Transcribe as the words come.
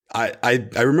I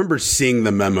remember seeing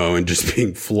the memo and just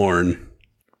being floored.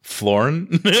 Floored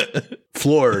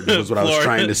was what I was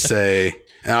trying to say.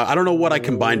 I don't know what I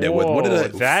combined it with. What did I?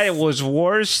 That was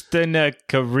worse than a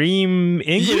Kareem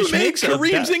English You made mix-up.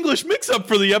 Kareem's English mix-up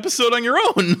for the episode on your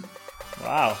own.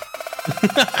 Wow.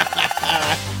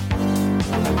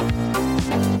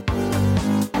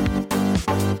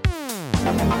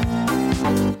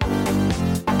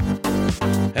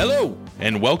 Hello,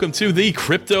 and welcome to the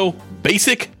Crypto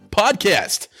Basic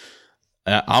Podcast.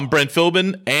 I'm Brent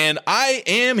Philbin, and I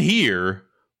am here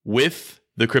with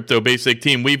the Crypto Basic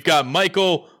team. We've got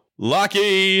Michael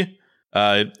Lockie.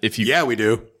 Yeah, we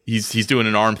do. He's doing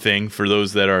an arm thing for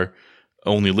those that are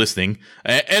only listening.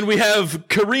 And we have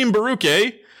Kareem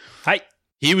Baruche. Hi.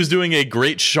 He was doing a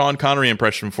great Sean Connery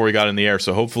impression before he got in the air,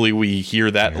 so hopefully we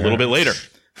hear that a little bit later.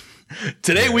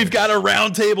 Today we've got a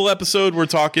roundtable episode. We're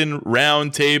talking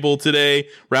roundtable today.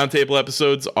 Roundtable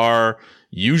episodes are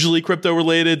usually crypto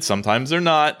related. Sometimes they're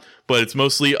not, but it's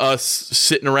mostly us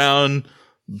sitting around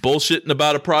bullshitting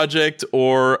about a project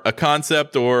or a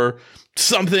concept or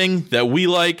something that we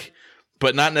like,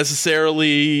 but not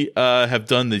necessarily have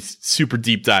done these super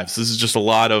deep dives. This is just a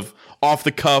lot of off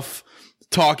the cuff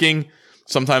talking.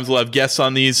 Sometimes we'll have guests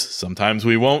on these. Sometimes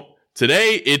we won't.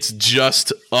 Today it's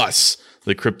just us,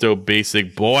 the Crypto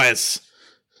Basic boys.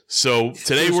 So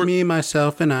today It's me,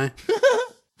 myself, and I.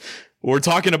 we're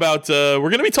talking about we're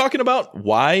going to be talking about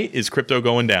why is crypto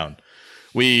going down.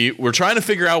 We're trying to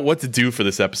figure out what to do for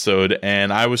this episode,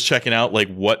 and I was checking out like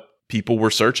what people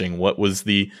were searching, what was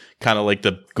the kind of like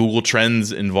the Google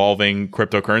trends involving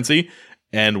cryptocurrency,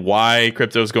 and why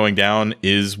crypto is going down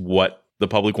is what the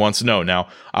public wants to know. Now,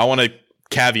 I want to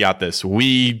caveat this: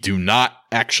 we do not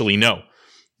actually know.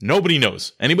 Nobody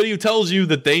knows. Anybody who tells you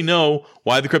that they know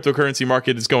why the cryptocurrency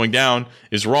market is going down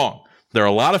is wrong. There are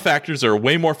a lot of factors. There are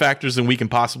way more factors than we can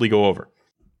possibly go over.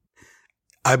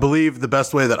 I believe the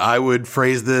best way that I would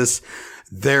phrase this,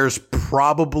 there's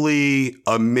probably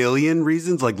a million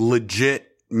reasons, like legit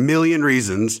million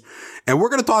reasons. And we're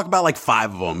going to talk about like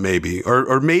 5 of them, maybe,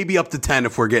 or maybe up to 10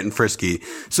 if we're getting frisky.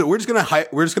 So we're just going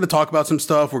to talk about some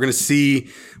stuff. We're going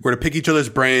to pick each other's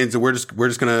brains, and we're just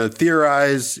going to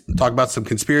theorize, talk about some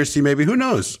conspiracy, maybe. Who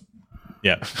knows?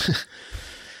 Yeah.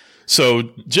 So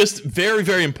just very,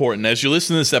 very important. As you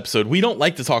listen to this episode, we don't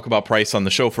like to talk about price on the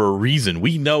show for a reason.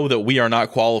 We know that we are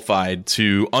not qualified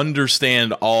to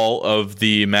understand all of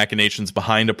the machinations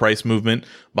behind a price movement,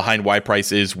 behind why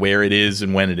price is where it is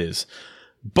and when it is.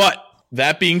 But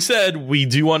that being said, we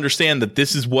do understand that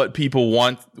this is what people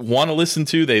want to listen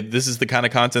to. This is the kind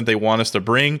of content they want us to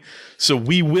bring. So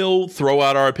we will throw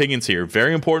out our opinions here.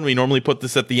 Very important. We normally put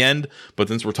this at the end, but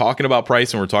since we're talking about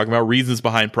price and we're talking about reasons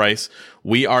behind price,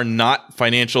 we are not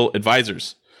financial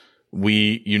advisors.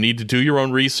 You need to do your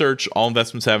own research. All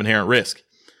investments have inherent risk.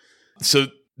 So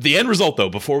the end result, though,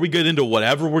 before we get into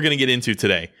whatever we're going to get into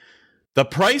today, the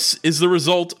price is the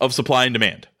result of supply and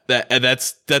demand.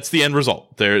 That's the end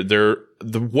result.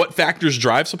 What factors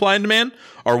drive supply and demand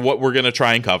are what we're going to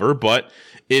try and cover, but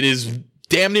it is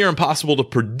damn near impossible to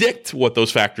predict what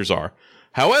those factors are.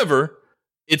 However,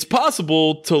 it's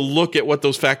possible to look at what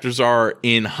those factors are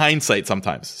in hindsight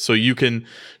sometimes. So you can,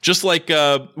 just like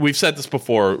we've said this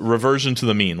before, reversion to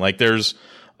the mean. Like there's,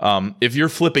 if you're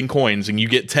flipping coins and you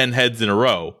get 10 heads in a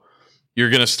row,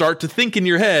 you're going to start to think in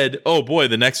your head, oh boy,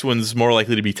 the next one's more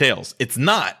likely to be tails. It's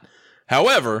not.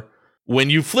 However, when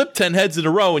you flip 10 heads in a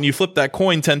row and you flip that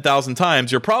coin 10,000 times,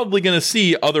 you're probably going to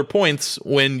see other points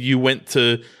when you went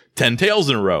to 10 tails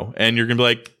in a row. And you're going to be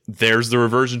like, there's the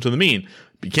reversion to the mean.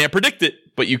 You can't predict it,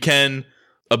 but you can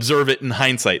observe it in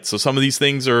hindsight. So some of these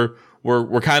things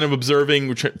we're kind of observing,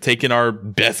 we're taking our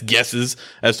best guesses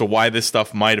as to why this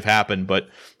stuff might have happened, but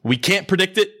we can't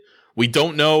predict it. We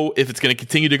don't know if it's going to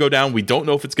continue to go down. We don't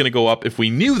know if it's going to go up. If we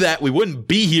knew that, we wouldn't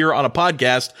be here on a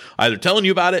podcast either telling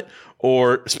you about it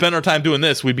or spend our time doing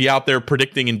this. We'd be out there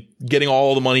predicting and getting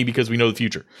all the money because we know the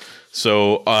future.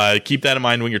 So keep that in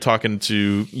mind when you're talking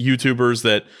to YouTubers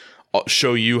that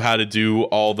show you how to do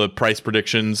all the price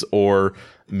predictions, or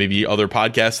maybe other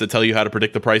podcasts that tell you how to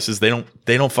predict the prices. They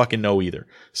don't fucking know either.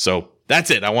 So that's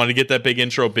it. I wanted to get that big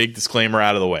intro, big disclaimer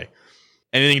out of the way.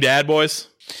 Anything to add, boys?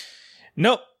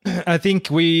 Nope. I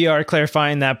think we are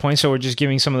clarifying that point, so we're just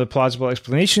giving some of the plausible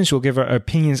explanations. We'll give our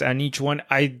opinions on each one.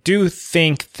 I do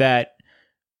think that,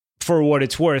 for what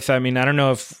it's worth, I mean, I don't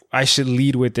know if I should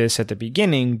lead with this at the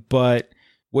beginning, but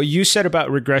what you said about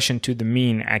regression to the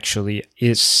mean actually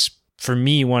is, for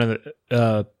me, one of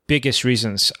the biggest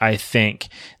reasons I think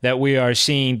that we are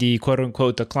seeing the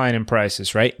quote-unquote decline in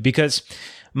prices, right? Because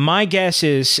my guess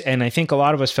is, and I think a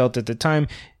lot of us felt at the time,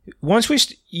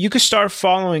 you could start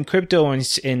following crypto,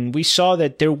 and we saw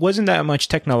that there wasn't that much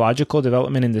technological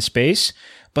development in the space,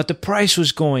 but the price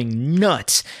was going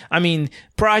nuts. I mean,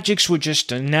 projects were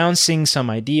just announcing some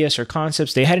ideas or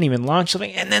concepts. They hadn't even launched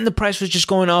something, and then the price was just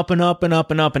going up and up and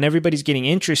up and up, and everybody's getting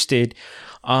interested.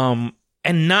 And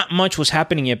not much was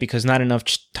happening yet because not enough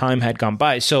time had gone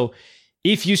by. So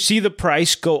if you see the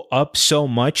price go up so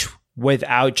much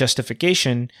without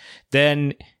justification,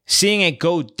 then seeing it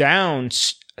go down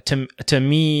to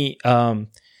me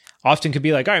often could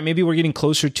be like, all right, maybe we're getting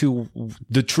closer to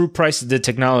the true price that the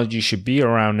technology should be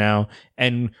around now,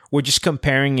 and we're just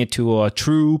comparing it to a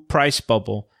true price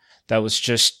bubble that was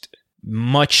just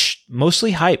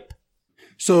mostly hype.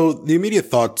 So the immediate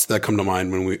thoughts that come to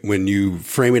mind when you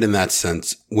frame it in that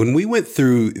sense, when we went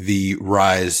through the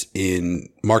rise in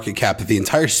market cap that the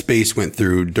entire space went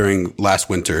through during last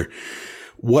winter,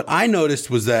 what I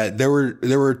noticed was that there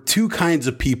were two kinds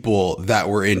of people that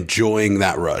were enjoying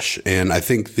that rush. And I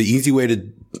think the easy way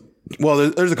to, well,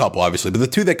 there's a couple obviously, but the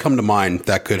two that come to mind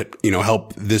that could,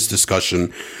 help this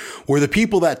discussion were the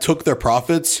people that took their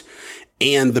profits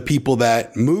and the people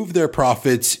that moved their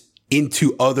profits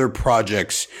into other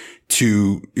projects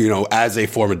to, as a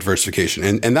form of diversification.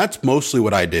 And that's mostly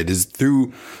what I did. Is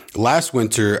through last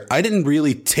winter, I didn't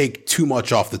really take too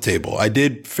much off the table. I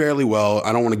did fairly well.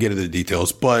 I don't want to get into the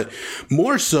details, but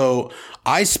more so,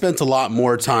 I spent a lot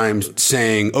more time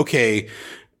saying, okay,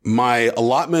 my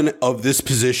allotment of this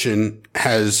position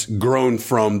has grown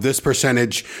from this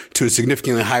percentage to a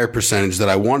significantly higher percentage that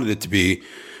I wanted it to be.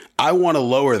 I want to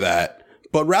lower that.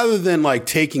 But rather than like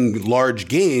taking large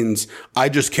gains, I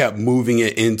just kept moving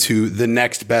it into the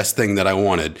next best thing that I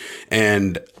wanted.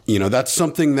 And, that's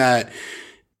something that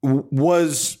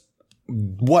was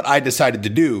what I decided to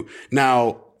do.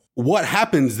 Now, what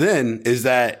happens then is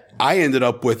that I ended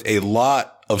up with a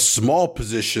lot of small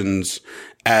positions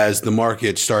as the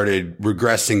market started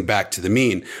regressing back to the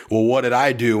mean. Well, what did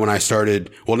I do when I started?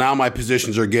 Well, now my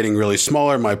positions are getting really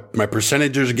smaller. My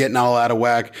percentages are getting all out of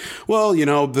whack. Well,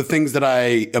 the things that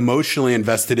I emotionally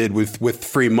invested in with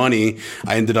free money,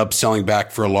 I ended up selling back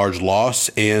for a large loss.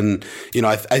 And,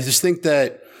 I just think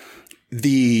that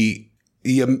the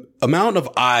amount of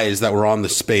eyes that were on the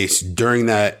space during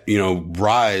that,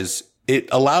 rise, it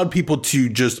allowed people to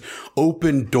just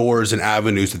open doors and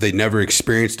avenues that they never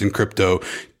experienced in crypto,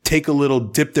 take a little,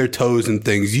 dip their toes in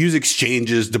things, use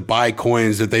exchanges to buy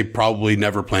coins that they probably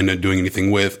never planned on doing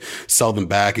anything with, sell them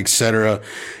back, etc.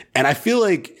 And I feel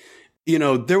like,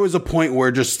 there was a point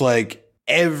where just like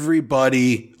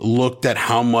everybody looked at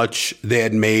how much they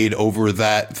had made over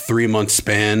that 3-month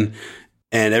span.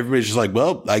 And everybody's just like,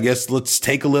 well, I guess let's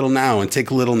take a little now and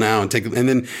take a little now and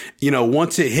then,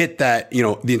 once it hit that,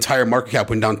 the entire market cap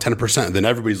went down 10%, then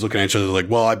everybody's looking at each other like,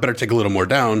 well, I better take a little more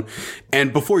down.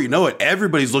 And before you know it,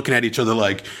 everybody's looking at each other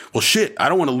like, well, shit, I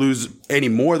don't want to lose any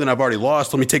more than I've already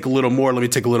lost. Let me take a little more. Let me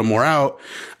take a little more out.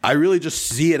 I really just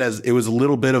see it as it was a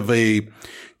little bit of a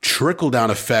trickle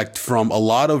down effect from a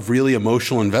lot of really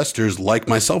emotional investors like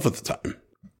myself at the time.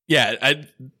 Yeah,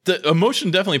 the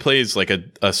emotion definitely plays like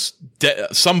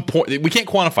some point. We can't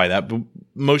quantify that, but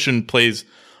emotion plays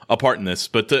a part in this.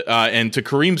 But and to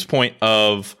Kareem's point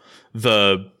of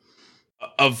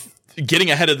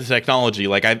getting ahead of the technology,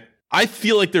 like I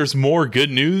feel like there's more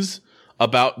good news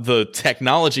about the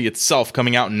technology itself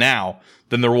coming out now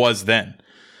than there was then.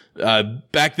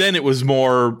 Back then, it was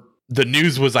more. The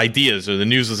news was ideas, or the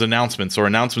news was announcements, or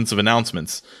announcements of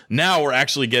announcements. Now we're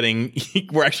actually getting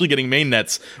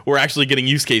mainnets. We're actually getting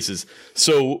use cases.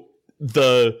 So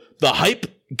the hype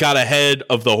got ahead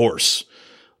of the horse.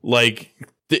 Like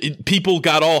people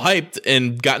got all hyped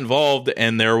and got involved,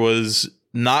 and there was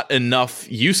not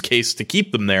enough use case to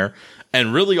keep them there.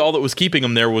 And really, all that was keeping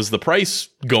them there was the price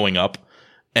going up.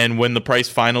 And when the price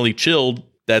finally chilled,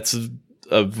 that's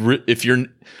if you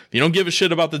don't give a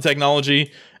shit about the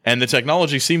technology. And the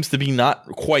technology seems to be not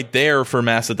quite there for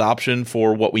mass adoption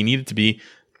for what we need it to be.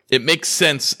 It makes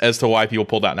sense as to why people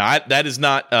pulled out. Now, that is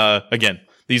not, again,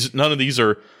 none of these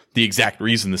are the exact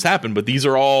reason this happened, but these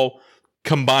are all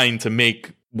combined to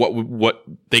make what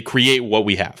they create what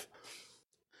we have.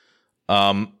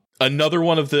 Another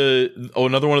one of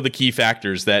the key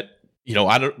factors that,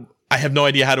 I have no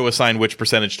idea how to assign which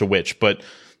percentage to which, but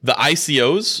the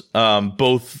ICOs,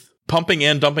 both pumping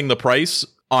and dumping the price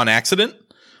on accident,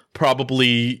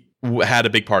 probably had a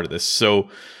big part of this. So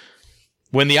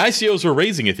when the ICOs were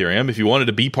raising Ethereum, if you wanted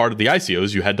to be part of the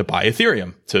ICOs, you had to buy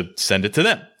Ethereum to send it to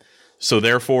them. So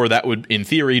therefore, that would, in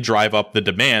theory, drive up the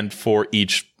demand for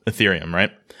each Ethereum,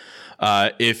 right?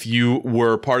 If you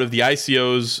were part of the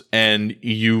ICOs and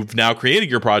you've now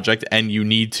created your project and you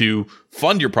need to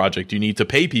fund your project, you need to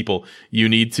pay people, you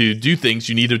need to do things,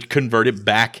 you need to convert it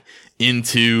back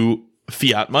into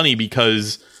fiat money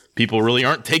because people really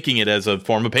aren't taking it as a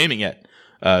form of payment yet,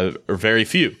 or very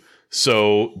few.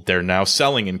 So they're now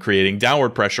selling and creating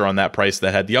downward pressure on that price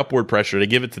that had the upward pressure to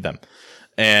give it to them.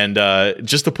 And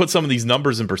just to put some of these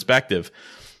numbers in perspective,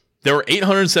 there were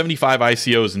 875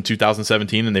 ICOs in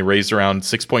 2017, and they raised around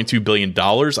 $6.2 billion.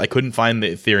 I couldn't find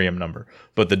the Ethereum number,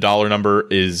 but the dollar number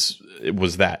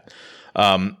was that.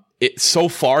 So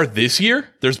far this year,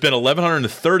 there's been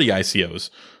 1,130 ICOs.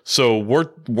 So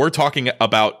we're talking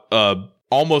about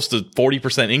almost a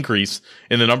 40% increase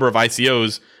in the number of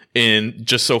ICOs in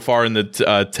just so far in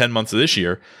the 10 months of this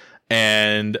year.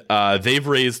 And they've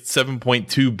raised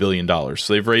 $7.2 billion.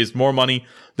 So they've raised more money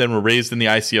than were raised in the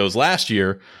ICOs last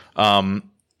year.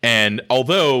 And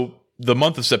although the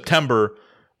month of September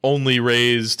only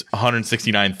raised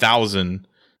 169,000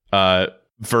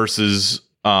 versus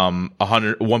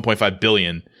 1.5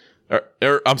 billion,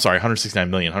 or I'm sorry, 169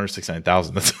 million,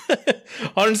 169,000. That's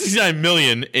 169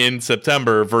 million in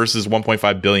September versus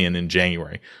 1.5 billion in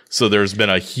January. So there's been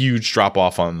a huge drop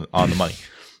off on the money.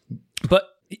 But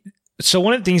so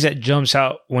one of the things that jumps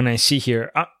out when I see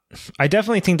here, I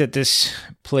definitely think that this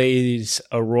plays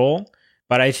a role,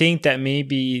 but I think that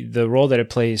maybe the role that it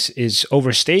plays is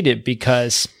overstated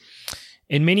because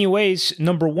in many ways,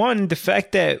 number one, the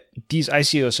fact that these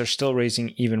ICOs are still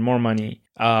raising even more money,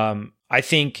 I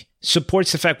think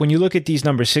supports the fact when you look at these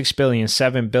numbers, 6 billion,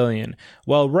 7 billion.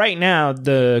 Well, right now,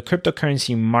 the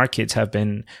cryptocurrency markets have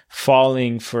been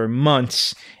falling for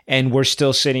months, and we're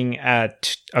still sitting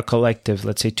at a collective,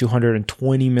 let's say,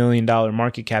 $220 million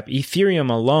market cap. Ethereum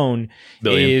alone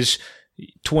is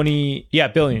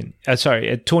billion.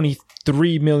 At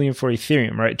 23 million for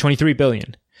Ethereum, right? 23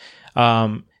 billion.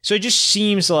 So it just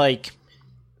seems like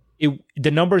the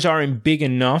numbers aren't big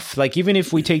enough. Like even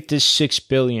if we take this 6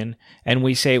 billion and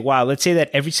we say, wow, let's say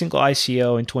that every single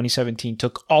ICO in 2017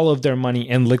 took all of their money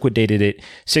and liquidated it.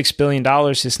 $6 billion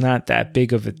is not that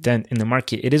big of a dent in the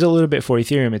market. It is a little bit for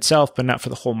Ethereum itself, but not for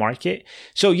the whole market.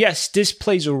 So yes, this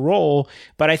plays a role,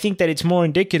 but I think that it's more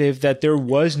indicative that there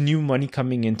was new money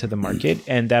coming into the market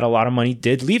and that a lot of money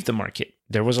did leave the market.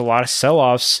 There was a lot of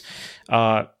sell-offs,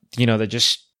 that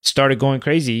just started going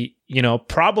crazy.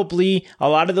 Probably a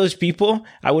lot of those people,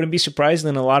 I wouldn't be surprised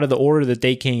in a lot of the order that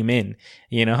they came in,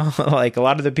 like a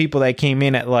lot of the people that came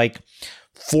in at like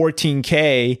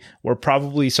 14K were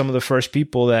probably some of the first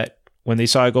people that when they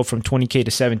saw it go from 20K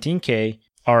to 17K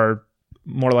are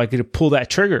more likely to pull that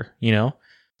trigger, than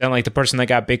like the person that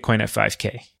got Bitcoin at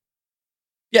 5K.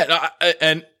 Yeah.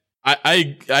 And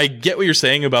I get what you're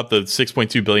saying about the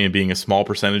 6.2 billion being a small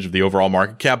percentage of the overall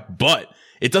market cap, but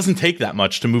it doesn't take that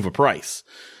much to move a price.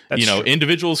 That's true.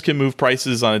 Individuals can move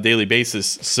prices on a daily basis.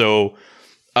 So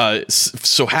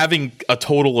having a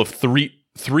total of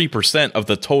 3% of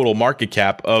the total market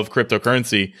cap of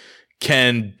cryptocurrency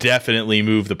can definitely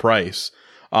move the price.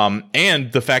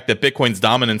 And the fact that Bitcoin's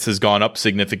dominance has gone up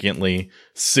significantly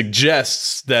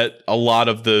suggests that a lot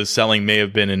of the selling may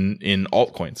have been in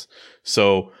altcoins.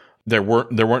 So there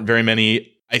weren't very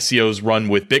many ICOs run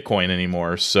with Bitcoin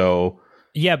anymore. So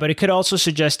yeah, but it could also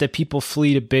suggest that people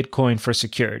flee to Bitcoin for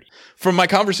security. From my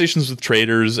conversations with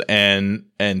traders and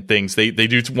things, they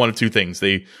do one of two things.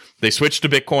 They switch to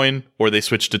Bitcoin or they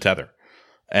switch to Tether.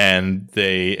 And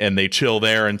they chill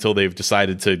there until they've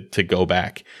decided to go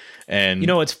back. And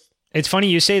it's funny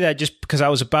you say that just because I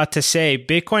was about to say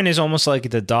Bitcoin is almost like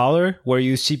the dollar, where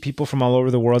you see people from all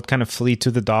over the world kind of flee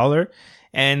to the dollar.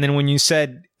 And then when you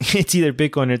said it's either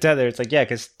Bitcoin or Tether, it's like, yeah,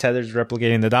 because Tether's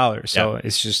replicating the dollar. So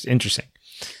It's just interesting.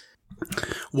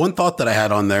 One thought that I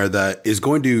had on there that is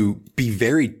going to be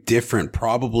very different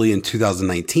probably in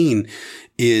 2019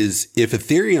 is if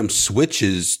Ethereum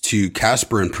switches to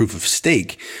Casper and proof of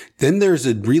stake, then there's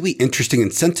a really interesting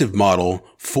incentive model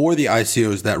for the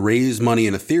ICOs that raise money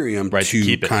in Ethereum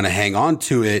to kind of hang on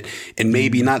to it and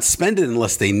maybe not spend it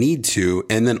unless they need to,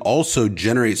 and then also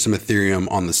generate some Ethereum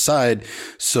on the side.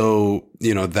 So,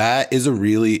 that is a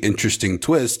really interesting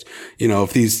twist.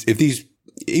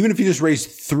 Even if you just raise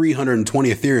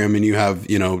 320 Ethereum and you have,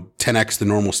 10x the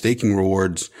normal staking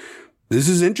rewards, this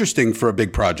is interesting for a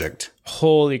big project.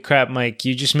 Holy crap, Mike.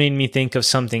 You just made me think of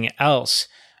something else.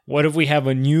 What if we have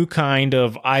a new kind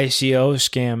of ICO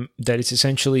scam that is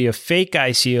essentially a fake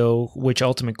ICO, which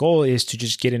ultimate goal is to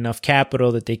just get enough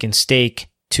capital that they can stake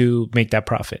to make that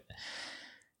profit?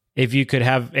 If you could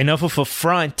have enough of a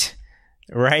front,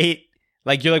 right?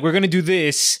 Like you're like, we're going to do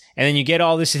this, and then you get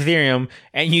all this Ethereum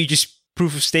and you just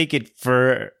proof of stake it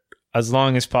for as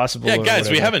long as possible. Yeah, or guys,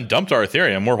 we whatever. haven't dumped our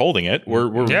Ethereum. We're holding it. We're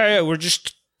We're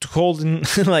just holding.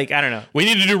 Like, I don't know. We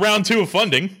need to do round 2 of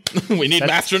funding. We need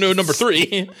Masternode number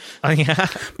 3. Yeah.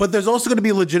 But there's also going to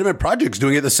be legitimate projects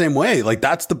doing it the same way. Like,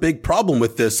 that's the big problem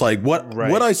with this. Like,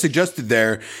 what I suggested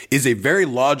there is a very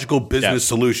logical business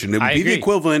solution. It would be the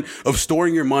equivalent of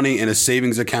storing your money in a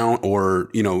savings account or,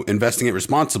 you know, investing it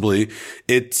responsibly.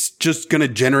 It's just going to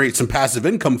generate some passive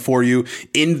income for you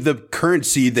in the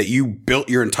currency that you built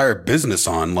your entire business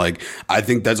on. Like, I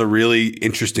think that's a really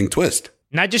interesting twist.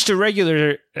 Not just a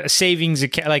regular savings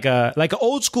account, like an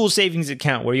old school savings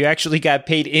account where you actually got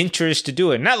paid interest to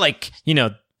do it. Not like, you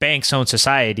know, banks own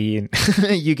society and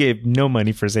you get no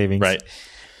money for savings. Right.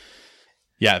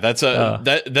 Yeah, that's a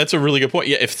really good point.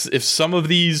 Yeah, if some of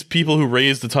these people who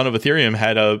raised a ton of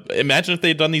Ethereum imagine if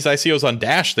they'd done these ICOs on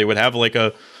Dash, they would have like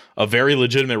a very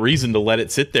legitimate reason to let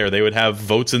it sit there. They would have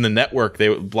votes in the network. They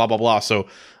would blah blah blah. So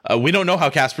we don't know how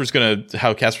Casper's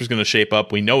gonna shape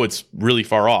up. We know it's really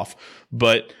far off.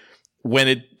 But when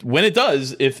it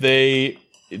does, if they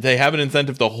have an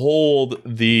incentive to hold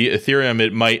the Ethereum,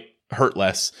 it might hurt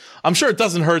less. I'm sure it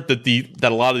doesn't hurt that a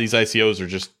lot of these ICOs are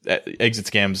just exit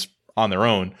scams on their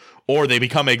own, or they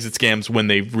become exit scams when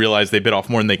they realize they bit off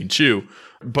more than they can chew.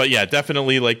 But yeah,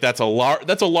 definitely, like that's a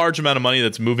large amount of money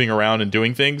that's moving around and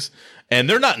doing things, and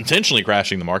they're not intentionally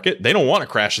crashing the market. They don't want to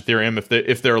crash Ethereum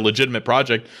if they're a legitimate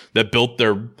project that built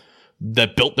their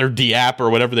DApp or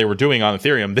whatever they were doing on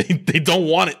Ethereum. They don't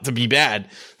want it to be bad.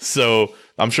 So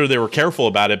I'm sure they were careful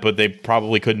about it, but they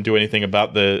probably couldn't do anything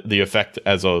about the effect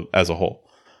as a whole.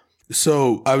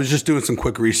 So I was just doing some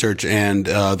quick research, and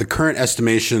the current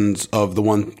estimations of the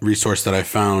one resource that I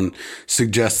found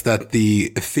suggests that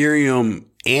the Ethereum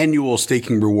annual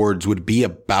staking rewards would be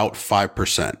about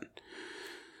 5%.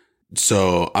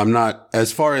 So I'm not,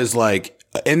 as far as like,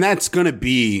 and that's going to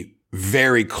be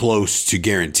very close to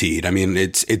guaranteed. I mean,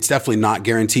 it's definitely not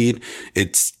guaranteed.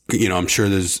 It's, you know, I'm sure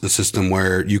there's a system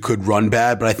where you could run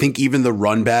bad, but I think even the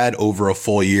run bad over a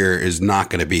full year is not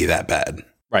going to be that bad.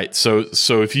 Right. So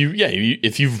if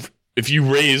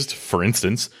you raised, for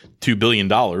instance, $2 billion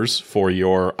for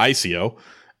your ICO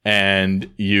and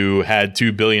you had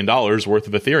 $2 billion worth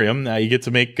of Ethereum, now you get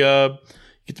to make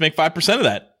 5% of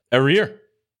that every year.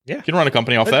 Yeah. You can run a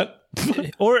company off that.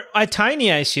 Or a tiny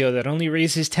ICO that only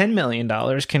raises $10 million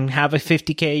can have a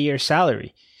 $50K a year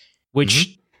salary,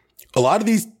 which a lot of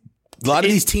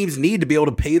these teams need to be able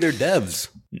to pay their devs.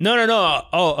 No.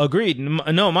 Oh, agreed.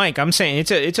 No, Mike, I'm saying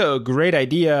it's a great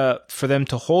idea for them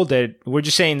to hold it. We're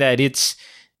just saying that it's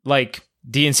like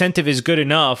the incentive is good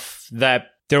enough that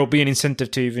there will be an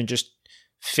incentive to even just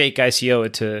fake ICO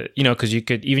it to, you know, because you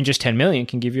could even just 10 million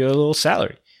can give you a little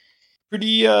salary.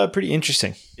 Pretty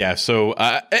interesting. Yeah. So,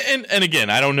 and again,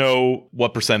 I don't know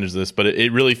what percentage of this, but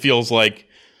it really feels like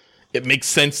it makes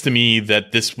sense to me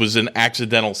that this was an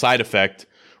accidental side effect,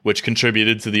 which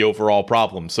contributed to the overall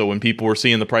problem. So when people were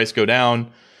seeing the price go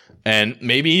down, and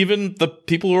maybe even the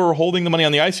people who are holding the money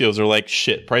on the ICOs are like,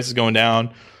 shit, price is going down.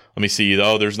 Let me see.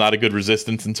 Oh, there's not a good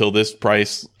resistance until this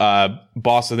price.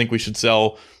 Boss, I think we should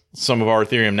sell some of our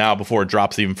Ethereum now before it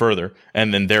drops even further,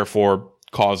 and then therefore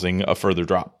causing a further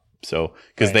drop. So,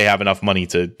 because they have enough money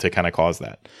to kind of cause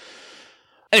that.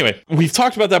 Anyway, we've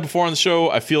talked about that before on the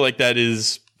show. I feel like that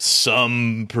is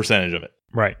some percentage of it.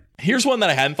 Right. Here's one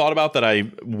that I hadn't thought about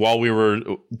while we were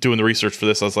doing the research for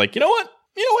this, I was like, you know what?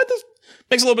 This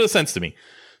makes a little bit of sense to me.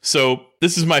 So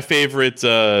this is my favorite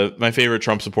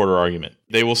Trump supporter argument.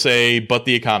 They will say, but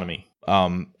the economy.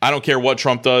 I don't care what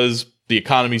Trump does. The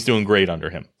economy's doing great under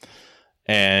him.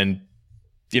 And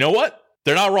you know what?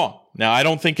 They're not wrong. Now, I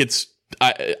don't think it's,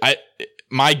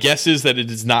 my guess is that it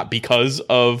is not because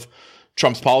of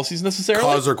Trump's policies necessarily.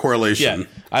 Cause or correlation. Yeah.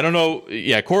 I don't know.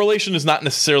 Yeah. Correlation is not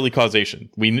necessarily causation.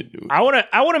 I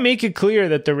want to make it clear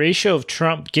that the ratio of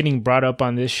Trump getting brought up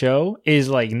on this show is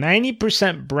like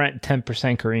 90% Brent, 10%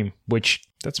 Kareem, which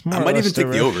that's more. I might even take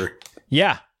the over.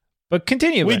 Yeah. But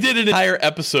continue. We did an entire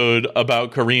episode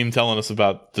about Kareem telling us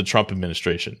about the Trump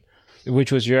administration.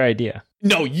 Which was your idea.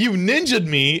 No, you ninja'd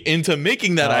me into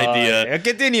making that idea. Yeah.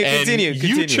 Continue.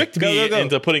 You tricked me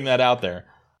into putting that out there.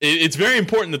 It's very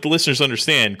important that the listeners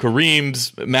understand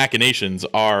Kareem's machinations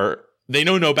they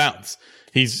know no bounds.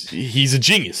 He's a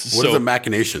genius. What is a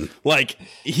machination? Like,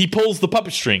 he pulls the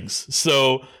puppet strings.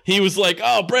 So he was like,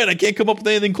 oh, Brett, I can't come up with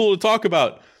anything cool to talk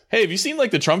about. Hey, have you seen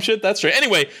like the Trump shit? That's right.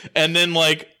 Anyway, and then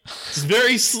like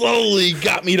very slowly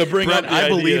got me to bring Brett, up the I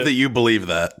idea. believe that you believe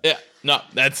that. Yeah. No,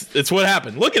 it's what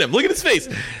happened. Look at him. Look at his face.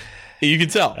 You can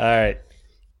tell. All right.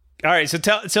 All right,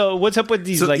 so what's up with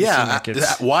these legacy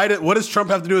markets? What does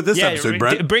Trump have to do with this episode,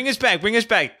 Brent? Bring us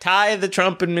back. Tie the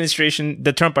Trump administration,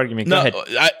 the Trump argument. Go ahead.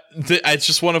 It's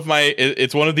just one of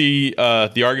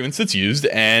the arguments that's used,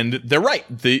 and they're right.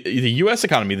 The U.S.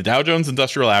 economy, the Dow Jones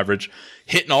Industrial Average,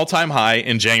 hit an all-time high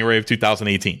in January of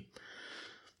 2018.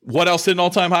 What else hit an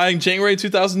all-time high in January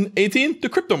 2018? The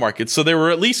crypto markets. So they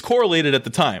were at least correlated at the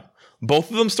time.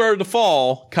 Both of them started to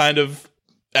fall kind of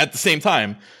at the same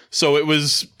time. So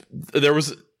there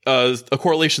was a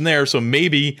correlation there. So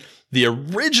maybe the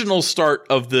original start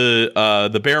of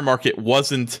the bear market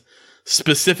wasn't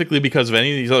specifically because of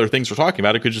any of these other things we're talking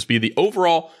about. It could just be the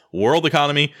overall world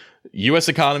economy, U.S.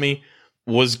 economy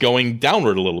was going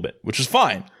downward a little bit, which is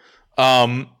fine.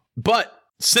 But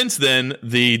since then,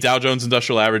 the Dow Jones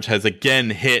Industrial Average has again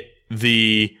hit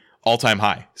the all-time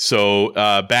high. So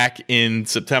back in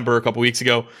September, a couple weeks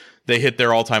ago, they hit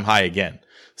their all-time high again.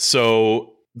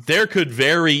 So there could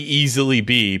very easily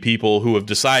be people who have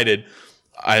decided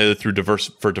either through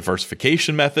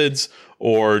diversification methods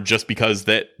or just because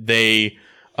that they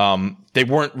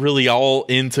weren't really all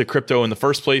into crypto in the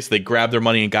first place. They grabbed their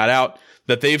money and got out,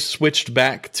 that they've switched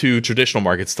back to traditional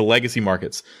markets, to legacy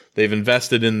markets. They've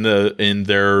invested in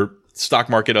their stock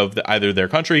market of either their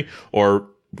country, or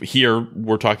here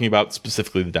we're talking about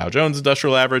specifically the Dow Jones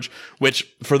Industrial Average, which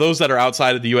for those that are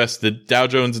outside of the US, the Dow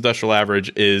Jones Industrial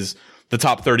Average is the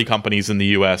top 30 companies in the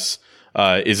US,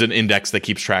 is an index that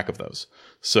keeps track of those.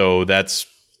 So that's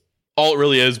all it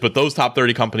really is. But those top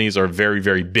 30 companies are very,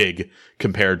 very big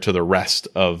compared to the rest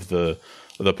of the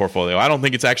portfolio. I don't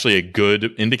think it's actually a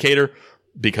good indicator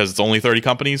because it's only 30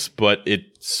 companies, but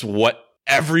it's what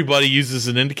everybody uses as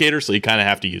an indicator. So you kind of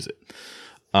have to use it.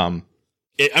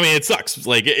 It sucks.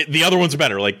 Like the other ones are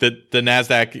better. Like the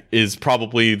NASDAQ is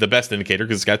probably the best indicator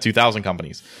because it's got 2,000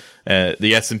 companies.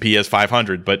 The S&P has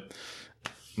 500, but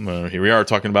here we are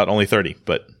talking about only 30.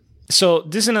 But so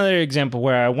this is another example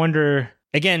where I wonder,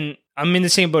 again, I'm in the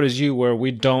same boat as you where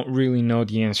we don't really know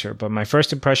the answer. But my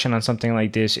first impression on something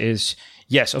like this is,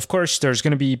 yes, of course, there's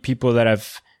going to be people that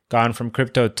have gone from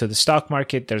crypto to the stock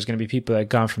market. There's going to be people that have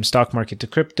gone from stock market to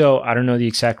crypto. I don't know the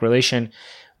exact relation.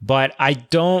 But I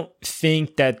don't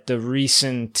think that the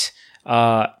recent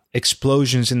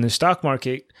explosions in the stock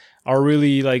market are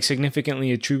really like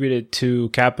significantly attributed to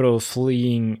capital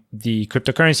fleeing the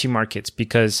cryptocurrency markets,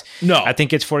 because I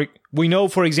think we know,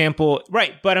 for example,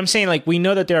 right. But I'm saying like we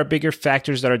know that there are bigger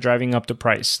factors that are driving up the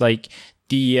price. Like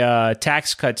the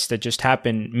tax cuts that just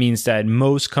happened means that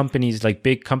most companies, like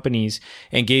big companies,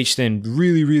 engaged in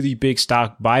really, really big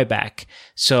stock buyback.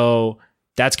 So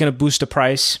that's going to boost the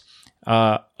price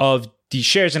of these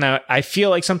shares. And I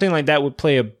feel like something like that would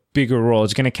play a bigger role.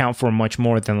 It's going to count for much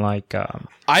more than like...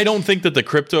 I don't think that the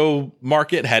crypto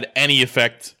market had any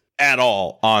effect at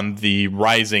all on the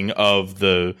rising of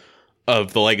the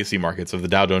legacy markets, of the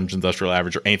Dow Jones Industrial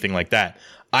Average or anything like that.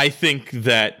 I think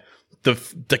that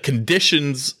the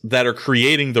conditions that are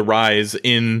creating the rise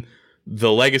in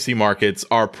the legacy markets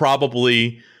are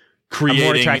probably creating... a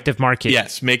more attractive market.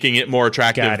 Yes, making it more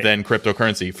attractive than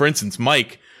cryptocurrency. For instance,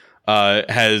 Mike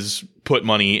has put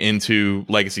money into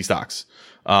legacy stocks.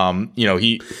 My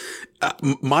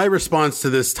response to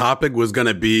this topic was going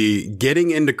to be getting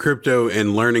into crypto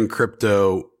and learning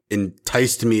crypto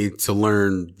enticed me to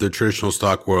learn the traditional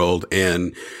stock world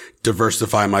and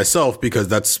diversify myself because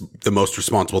that's the most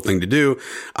responsible thing to do.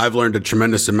 I've learned a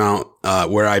tremendous amount,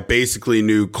 where I basically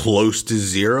knew close to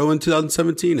zero in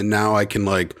 2017. And now I can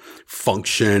like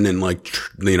function and like,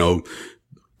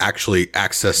 actually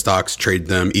access stocks, trade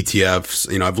them,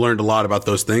 ETFs. I've learned a lot about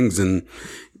those things. And,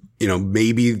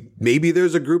 maybe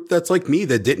there's a group that's like me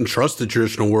that didn't trust the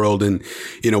traditional world. And,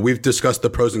 we've discussed the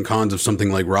pros and cons of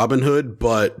something like Robinhood,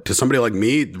 but to somebody like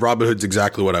me, Robinhood's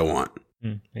exactly what I want.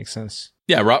 Makes sense.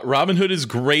 Yeah. Robinhood is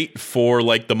great for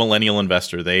like the millennial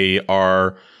investor. They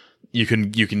are, you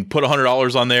can put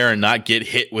 $100 on there and not get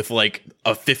hit with like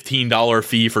a $15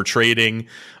 fee for trading,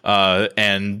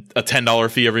 and a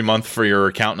 $10 fee every month for your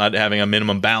account not having a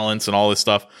minimum balance and all this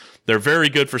stuff. They're very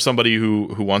good for somebody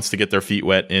who wants to get their feet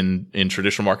wet in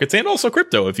traditional markets and also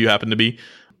crypto, if you happen to be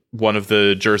one of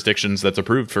the jurisdictions that's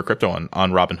approved for crypto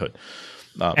on Robinhood.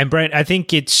 And Brent, I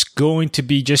think it's going to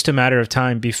be just a matter of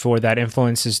time before that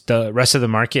influences the rest of the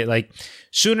market. Like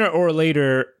sooner or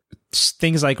later,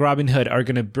 things like Robinhood are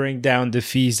going to bring down the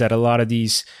fees that a lot of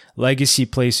these legacy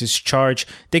places charge.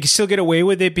 They can still get away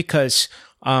with it because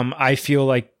I feel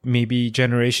like maybe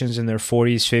generations in their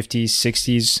 40s, 50s,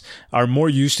 60s are more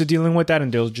used to dealing with that,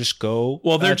 and they'll just go.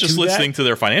 Well, they're just listening to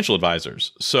their financial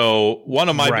advisors. So one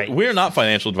of my we're not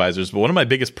financial advisors, but one of my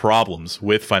biggest problems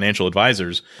with financial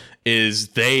advisors is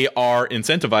they are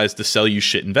incentivized to sell you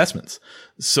shit investments.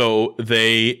 So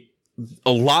a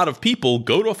lot of people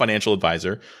go to a financial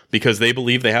advisor because they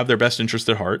believe they have their best interest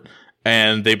at heart,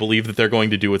 and they believe that they're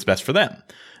going to do what's best for them.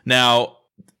 Now,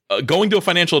 going to a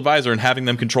financial advisor and having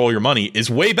them control your money is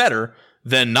way better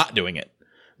than not doing it.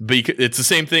 Because it's the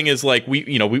same thing as like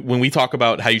when we talk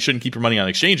about how you shouldn't keep your money on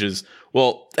exchanges.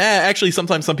 Well, actually,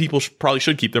 sometimes some people probably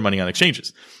should keep their money on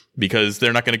exchanges because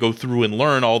they're not going to go through and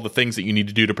learn all the things that you need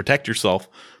to do to protect yourself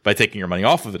by taking your money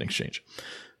off of an exchange.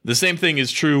 The same thing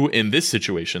is true in this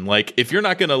situation. Like, if you're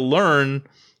not going to learn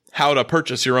how to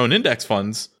purchase your own index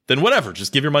funds, then whatever,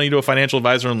 just give your money to a financial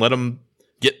advisor and let them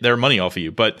get their money off of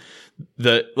you. But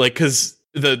because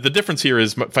the difference here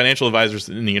is financial advisors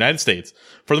in the United States,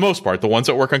 for the most part, the ones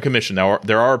that work on commission. Now,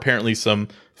 there are apparently some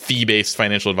fee-based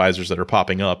financial advisors that are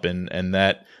popping up, and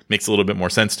that makes a little bit more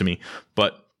sense to me.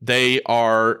 But they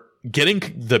are getting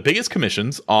the biggest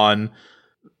commissions on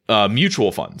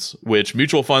mutual funds, which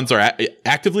mutual funds are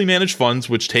actively managed funds,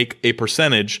 which take a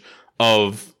percentage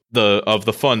of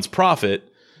the fund's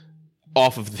profit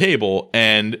off of the table,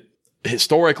 and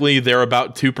historically they're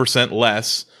about 2%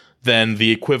 less than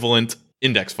the equivalent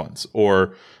index funds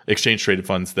or exchange traded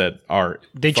funds that are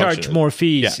they charge more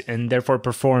fees and therefore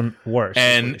perform worse.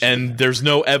 And there's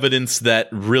no evidence that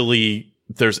really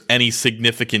there's any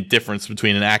significant difference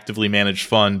between an actively managed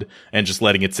fund and just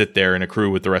letting it sit there and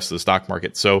accrue with the rest of the stock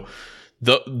market. So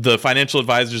the financial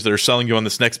advisors that are selling you on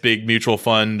this next big mutual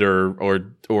fund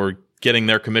or getting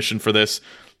their commission for this,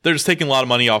 they're just taking a lot of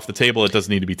money off the table that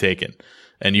doesn't need to be taken.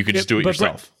 And you can just do it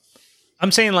yourself.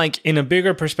 I'm saying, like, in a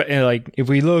bigger perspective, like, if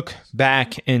we look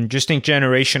back and just think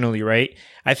generationally, right?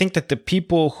 I think that the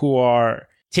people who are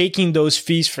taking those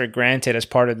fees for granted as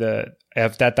part of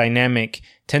that dynamic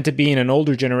tend to be in an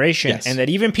older generation. Yes. And that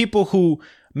even people who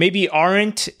maybe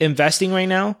aren't investing right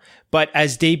now, but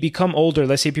as they become older,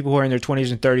 let's say people who are in their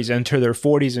 20s and 30s enter their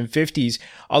 40s and 50s,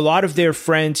 a lot of their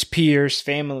friends, peers,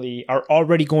 family are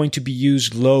already going to be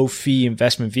used low fee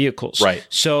investment vehicles. Right.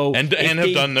 So and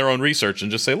have done their own research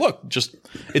and just say, look,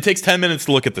 it takes 10 minutes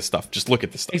to look at this stuff. Just look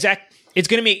at this stuff. Exactly. It's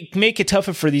going to make it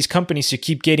tougher for these companies to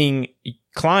keep getting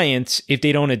clients if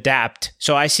they don't adapt.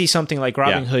 So I see something like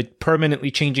Robinhood permanently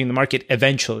changing the market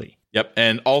eventually. Yep.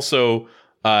 And also,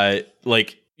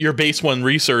 like, your base one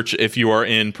research, if you are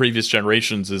in previous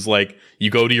generations, is like you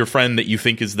go to your friend that you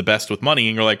think is the best with money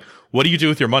and you're like, what do you do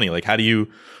with your money? Like, how do you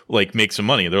like make some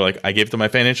money? They're like, I gave it to my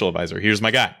financial advisor. Here's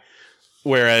my guy.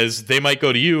 Whereas they might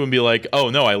go to you and be like, oh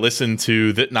no, I listened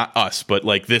to not us, but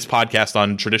like this podcast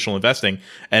on traditional investing.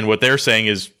 And what they're saying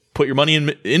is put your money in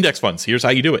index funds. Here's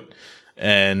how you do it.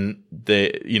 And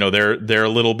they're a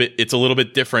little bit, it's a little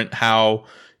bit different how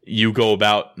you go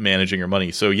about managing your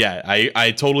money. So yeah,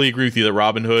 I totally agree with you that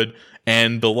Robinhood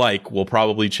and the like will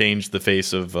probably change the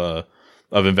face of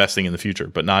investing in the future,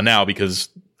 but not now because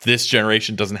this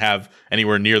generation doesn't have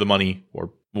anywhere near the money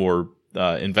or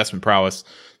investment prowess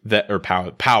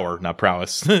power, not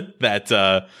prowess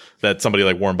that somebody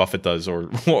like Warren Buffett does or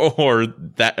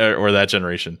that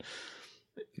generation.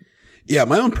 Yeah,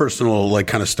 my own personal like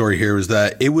kind of story here was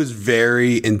that it was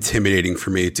very intimidating for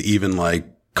me to even like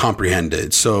comprehend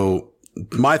it. So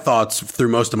my thoughts through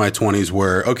most of my 20s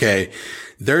were, okay,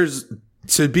 there's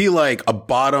to be like a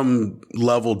bottom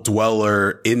level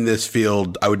dweller in this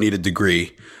field, I would need a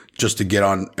degree just to get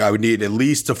on. I would need at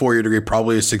least a 4-year degree,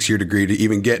 probably a 6-year degree to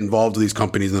even get involved with these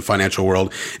companies in the financial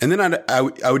world. And then I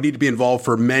would need to be involved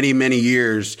for many, many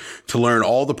years to learn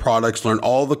all the products, learn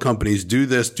all the companies, do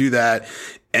this, do that.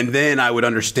 And then I would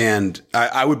understand,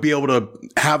 I would be able to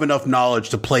have enough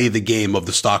knowledge to play the game of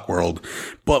the stock world.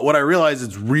 But what I realized,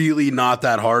 it's really not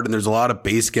that hard. And there's a lot of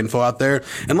basic info out there.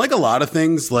 And like a lot of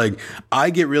things, like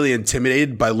I get really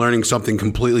intimidated by learning something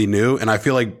completely new. And I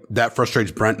feel like that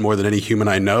frustrates Brent more than any human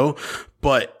I know.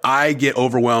 But I get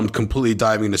overwhelmed completely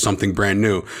diving into something brand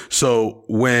new. So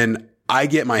when I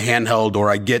get my hand held or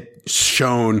I get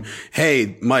shown,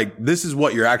 hey, Mike, this is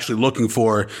what you're actually looking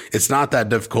for. It's not that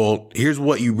difficult. Here's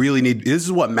what you really need. This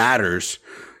is what matters.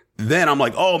 Then I'm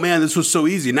like, oh man, this was so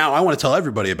easy. Now I want to tell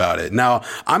everybody about it. Now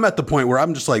I'm at the point where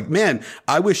I'm just like, man,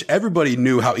 I wish everybody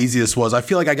knew how easy this was. I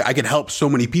feel like I could help so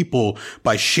many people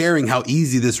by sharing how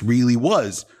easy this really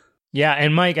was. Yeah.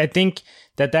 And Mike, I think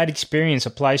that experience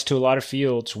applies to a lot of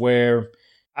fields where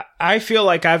I feel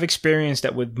like I've experienced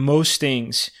that with most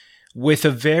things. With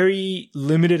a very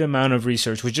limited amount of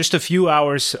research, with just a few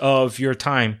hours of your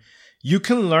time, you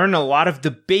can learn a lot of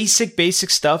the basic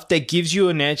stuff that gives you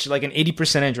an edge, like an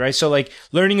 80% edge, right? So like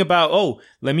learning about,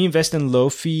 let me invest in low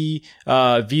fee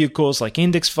vehicles like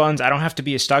index funds. I don't have to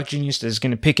be a stock genius that's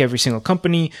going to pick every single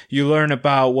company. You learn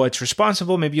about what's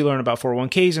responsible. Maybe you learn about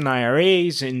 401ks and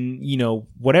IRAs and,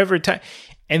 whatever time.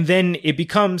 And then it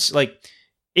becomes like,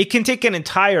 it can take an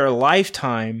entire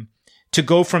lifetime to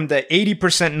go from the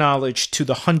 80% knowledge to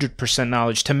the 100%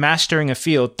 knowledge to mastering a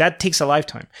field. That takes a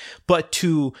lifetime. But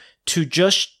to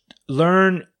just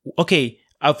learn, okay,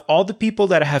 of all the people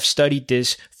that have studied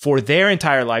this for their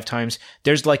entire lifetimes,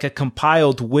 there's like a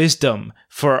compiled wisdom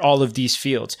for all of these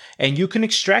fields. And you can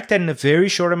extract that in a very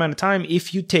short amount of time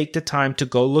if you take the time to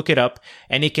go look it up,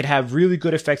 and it could have really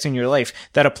good effects in your life.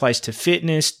 That applies to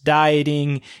fitness,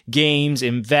 dieting, games,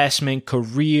 investment,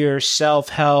 career,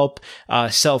 self-help,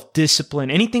 self-discipline,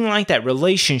 anything like that,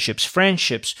 relationships,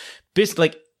 friendships, business,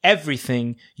 like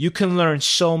everything. You can learn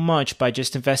so much by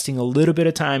just investing a little bit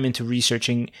of time into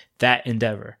researching that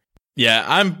endeavor.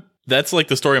 Yeah, that's like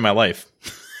the story of my life.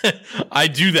 I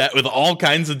do that with all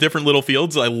kinds of different little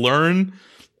fields. I learn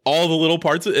all the little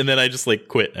parts, and then I just like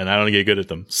quit, and I don't get good at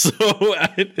them. So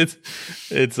there's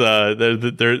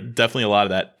definitely a lot of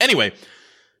that. Anyway,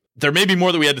 there may be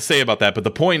more that we had to say about that, but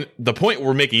the point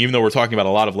we're making, even though we're talking about a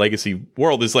lot of legacy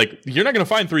world, is like, you're not going to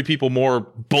find three people more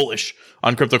bullish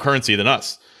on cryptocurrency than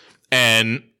us.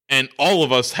 And all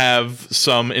of us have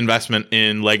some investment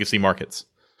in legacy markets.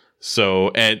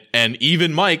 So, and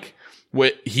even Mike,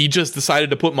 he just decided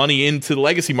to put money into the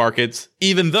legacy markets,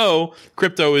 even though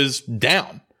crypto is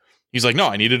down. He's like, no,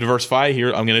 I need to diversify here.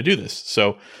 I'm going to do this.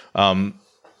 So,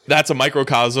 that's a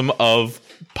microcosm of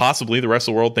possibly the rest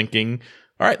of the world thinking,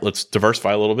 all right, let's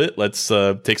diversify a little bit. Let's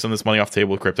take some of this money off the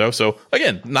table with crypto. So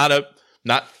again, not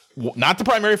the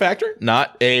primary factor,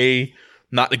 not a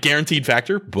guaranteed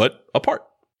factor, but a part.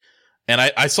 And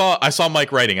I saw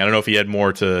Mike writing. I don't know if he had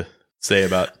more to say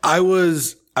about. I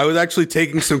was actually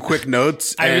taking some quick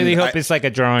notes. I really hope it's like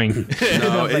a drawing.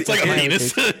 No, it's like a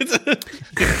penis.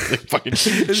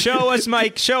 Show us,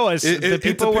 Mike. Show us. The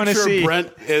people want to see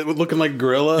Brent looking like a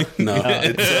gorilla. No,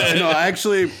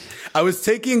 I was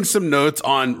taking some notes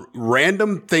on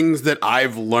random things that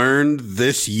I've learned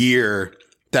this year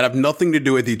that have nothing to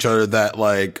do with each other, that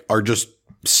like are just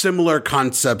similar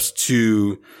concepts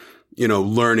to,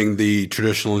 learning the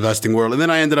traditional investing world. And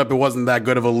then I ended up, it wasn't that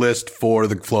good of a list for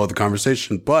the flow of the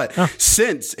conversation. But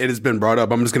since it has been brought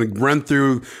up, I'm just going to run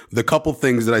through the couple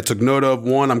things that I took note of.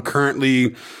 One, I'm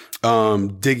currently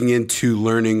digging into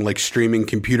learning like streaming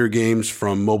computer games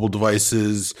from mobile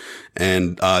devices.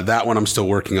 And that one I'm still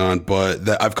working on, but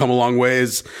I've come a long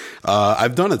ways.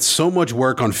 I've done so much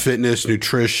work on fitness,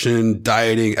 nutrition,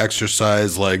 dieting,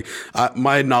 exercise. Like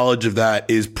my knowledge of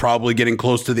that is probably getting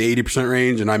close to the 80%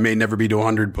 range, and I may never be to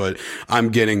 100, but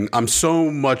I'm so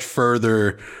much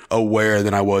further aware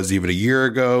than I was even a year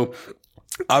ago.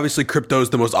 Obviously, crypto is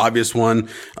the most obvious one.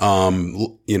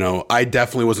 I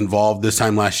definitely was involved this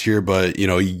time last year, but,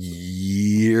 a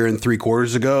year and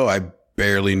 3/4 ago, I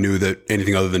barely knew that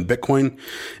anything other than Bitcoin.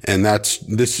 And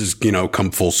this has, come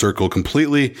full circle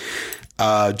completely.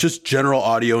 Just general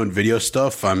audio and video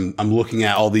stuff. I'm looking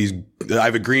at all these. I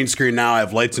have a green screen now. I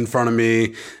have lights in front of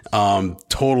me.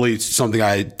 Totally something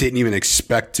I didn't even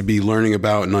expect to be learning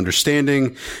about and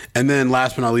understanding. And then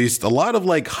last but not least, a lot of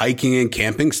like hiking and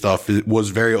camping stuff was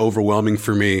very overwhelming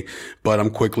for me, but I'm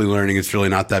quickly learning it's really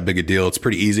not that big a deal. It's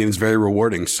pretty easy and it's very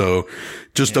rewarding. So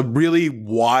just a really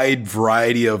wide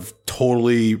variety of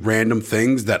totally random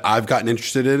things that I've gotten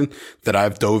interested in, that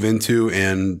I've dove into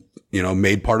and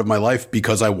made part of my life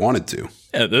because I wanted to.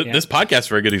 Yeah, this podcast is a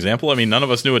very good example. I mean, none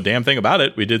of us knew a damn thing about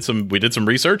it. We did some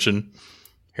research, and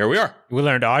here we are. We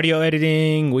learned audio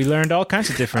editing. We learned all kinds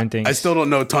of different things. I still don't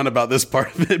know a ton about this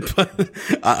part of it, but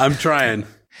I'm trying.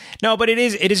 No, but it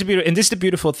is a beautiful, and this is the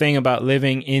beautiful thing about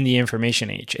living in the information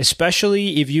age,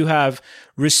 especially if you have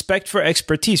respect for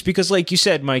expertise. Because like you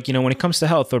said, Mike, when it comes to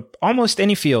health or almost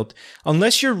any field,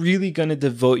 unless you're really going to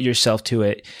devote yourself to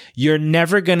it, you're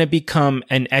never going to become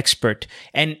an expert.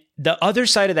 And the other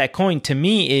side of that coin to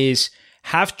me is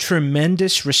have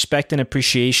tremendous respect and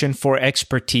appreciation for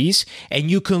expertise, and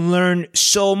you can learn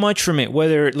so much from it,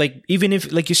 whether like, even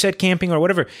if, like you said, camping or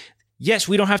whatever. Yes,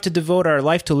 we don't have to devote our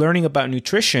life to learning about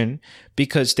nutrition,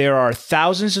 because there are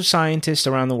thousands of scientists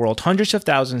around the world, hundreds of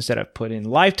thousands that have put in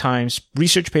lifetimes,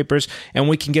 research papers, and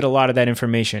we can get a lot of that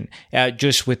information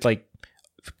just with like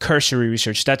cursory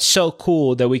research. That's so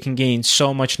cool that we can gain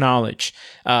so much knowledge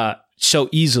so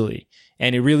easily.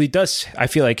 And it really does, I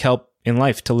feel like, help in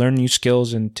life to learn new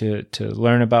skills and to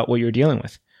learn about what you're dealing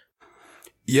with.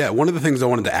 Yeah, one of the things I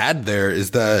wanted to add there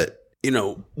is that,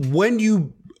 when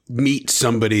you meet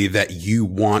somebody that you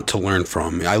want to learn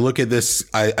from. I look at this,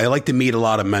 I like to meet a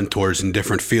lot of mentors in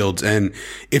different fields. And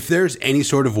if there's any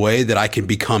sort of way that I can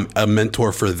become a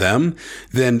mentor for them,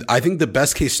 then I think the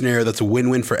best case scenario that's a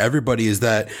win-win for everybody is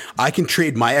that I can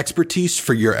trade my expertise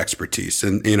for your expertise.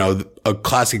 And, you know, a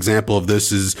classic example of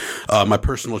this is my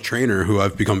personal trainer, who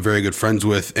I've become very good friends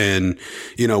with. And,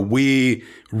 you know, we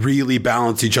really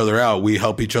balance each other out. We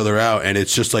help each other out. And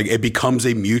it's just like, it becomes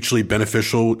a mutually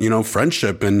beneficial, you know,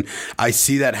 friendship. And I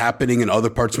see that happening in other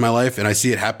parts of my life. And I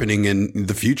see it happening in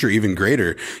the future even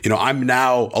greater. You know, I'm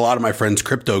now a lot of my friends'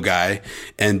 crypto guy,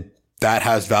 and that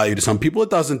has value to some people. It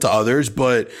doesn't to others.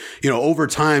 But, you know, over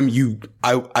time,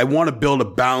 I want to build a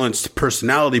balanced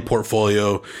personality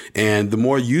portfolio. And the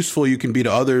more useful you can be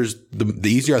to others, the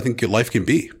easier I think your life can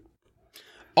be.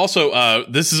 Also,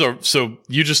 so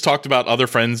you just talked about other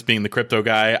friends being the crypto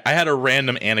guy. I had a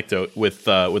random anecdote with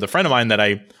a friend of mine that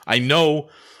I know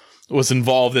was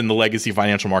involved in the legacy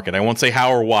financial market. I won't say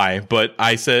how or why, but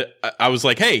I was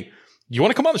like, hey, you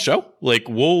want to come on the show? Like,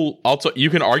 you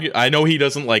can argue. I know he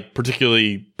doesn't like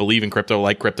particularly believe in crypto,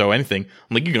 like crypto, anything.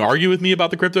 I'm like, you can argue with me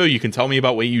about the crypto. You can tell me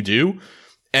about what you do.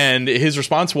 And his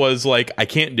response was like, I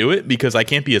can't do it because I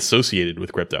can't be associated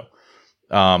with crypto.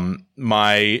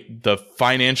 The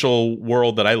financial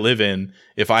world that I live in,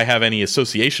 if I have any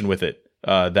association with it,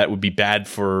 that would be bad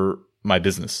for my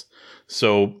business.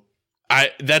 So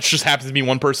that's just happens to be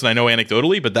one person I know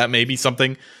anecdotally, but that may be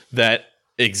something that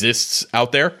exists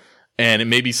out there. And it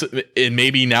may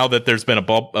be now that there's been a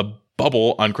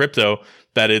bubble on crypto,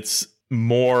 that it's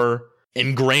more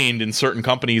ingrained in certain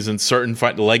companies and certain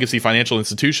legacy financial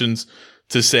institutions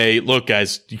to say, look,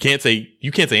 guys, you can't say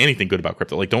anything good about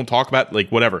crypto. Like, don't talk about, like,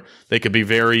 whatever. They could be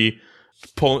very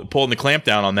pulling the clamp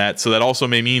down on that. So that also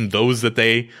may mean those that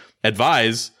they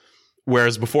advise,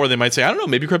 whereas before they might say, I don't know,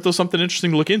 maybe crypto's something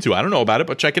interesting to look into. I don't know about it,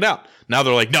 but check it out. Now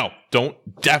they're like, no,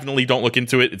 definitely don't look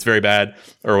into it. It's very bad,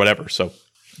 or whatever. So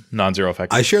non-zero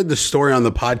effect. I shared this story on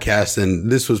the podcast,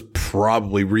 and this was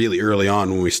probably really early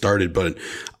on when we started, but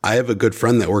I have a good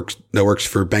friend that works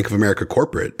for Bank of America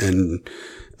corporate, and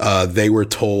they were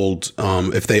told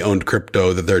if they owned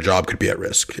crypto that their job could be at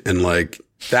risk. And like,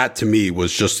 that to me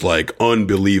was just like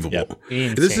unbelievable.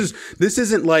 Yep. This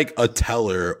isn't like a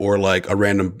teller or like a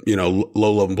random, you know,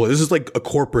 low level employee. This is like a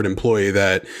corporate employee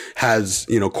that has,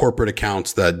 you know, corporate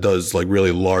accounts that does like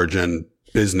really large end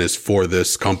business for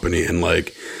this company. And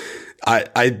like,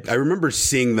 I remember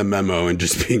seeing the memo and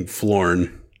just being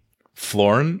floored.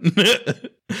 Floored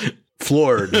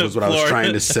was what I was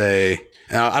trying to say.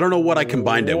 I don't know what I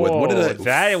combined it with. What did I?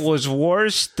 That was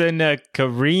worse than a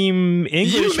Kareem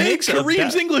English mix-up. You made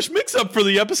Kareem's English mix-up for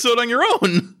the episode on your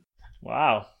own.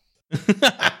 Wow.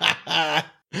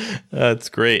 That's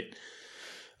great.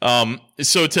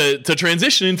 So to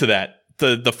transition into that,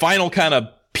 the final kind of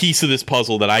piece of this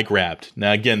puzzle that I grabbed.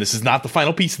 Now, again, this is not the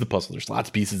final piece of the puzzle. There's lots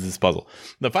of pieces of this puzzle.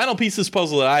 The final piece of this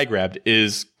puzzle that I grabbed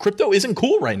is crypto isn't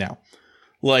cool right now.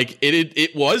 Like,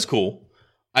 it was cool.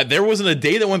 There wasn't a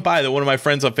day that went by that one of my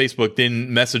friends on Facebook didn't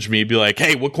message me and be like,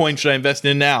 hey, what coin should I invest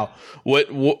in now? What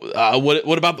do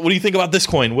you think about this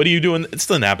coin? What are you doing? It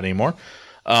doesn't happen anymore.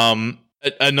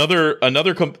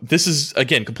 This is,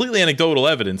 again, completely anecdotal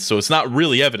evidence, so it's not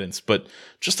really evidence, but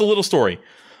just a little story.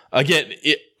 Again,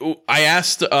 I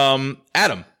asked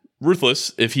Adam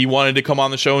Ruthless if he wanted to come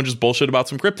on the show and just bullshit about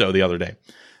some crypto the other day.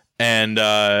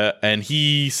 And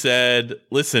he said,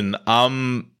 listen,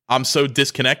 I'm so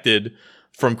disconnected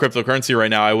from cryptocurrency right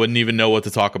now, I wouldn't even know what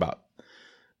to talk about.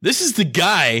 This is the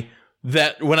guy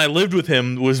that, when I lived with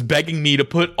him, was begging me to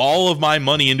put all of my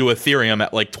money into Ethereum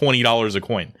at like $20 a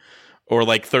coin, or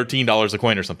like $13 a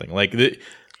coin or something. Like,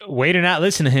 way to not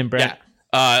listen to him, Brett.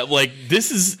 Yeah. Like,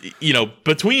 this is, you know,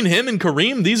 between him and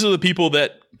Kareem, these are the people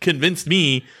that convinced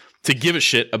me to give a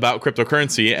shit about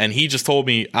cryptocurrency. And he just told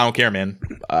me, I don't care, man.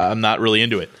 I'm not really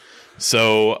into it.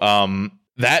 So,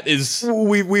 that is,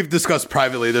 we've discussed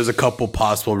privately. There's a couple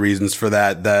possible reasons for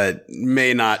that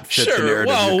may not fit the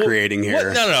narrative you're creating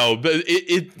here. But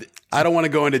I don't want to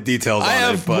go into details. I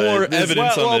have more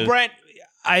evidence on this. Brent,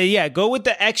 go with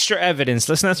the extra evidence.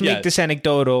 Let's not make this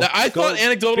anecdotal. I thought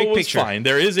anecdotal was fine.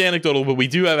 There is anecdotal, but we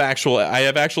do have I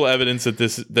have actual evidence that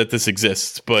this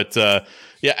exists. But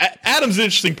Adam's an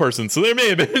interesting person, so there may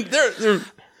have been there.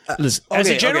 Listen, as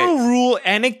a general rule,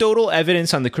 anecdotal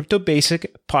evidence on the Crypto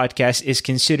Basic podcast is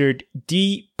considered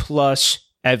D+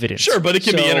 evidence. Sure, but it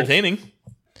can be entertaining.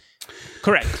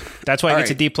 Correct. That's why it's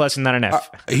a D+ and not an F.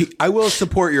 I will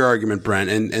support your argument, Brent,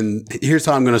 and here's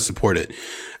how I'm going to support it.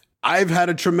 I've had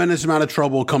a tremendous amount of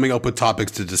trouble coming up with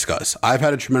topics to discuss. I've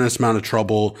had a tremendous amount of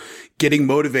trouble getting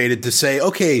motivated to say,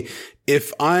 okay,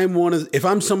 if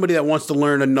I'm somebody that wants to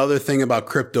learn another thing about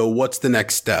crypto, what's the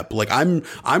next step? Like I'm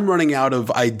running out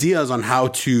of ideas on how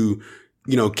to,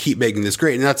 keep making this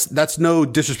great. And that's no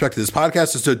disrespect to this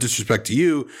podcast. It's no disrespect to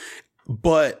you,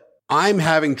 but I'm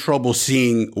having trouble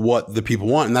seeing what the people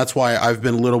want. And that's why I've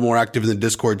been a little more active in the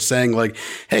Discord saying like,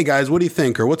 hey guys, what do you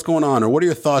think? Or what's going on? Or what are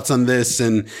your thoughts on this?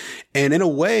 And in a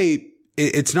way,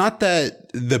 it's not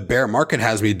that the bear market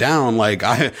has me down. Like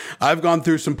I've gone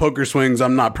through some poker swings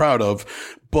I'm not proud of,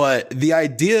 but the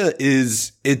idea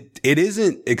is it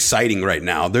isn't exciting right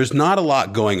now. There's not a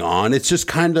lot going on. It's just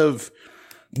kind of,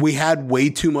 we had way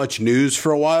too much news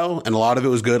for a while, and a lot of it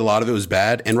was good, a lot of it was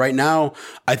bad. And right now,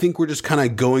 I think we're just kind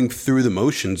of going through the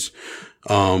motions.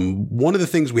 One of the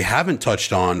things we haven't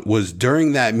touched on was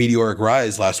during that meteoric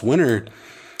rise last winter,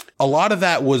 a lot of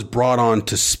that was brought on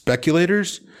to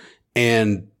speculators,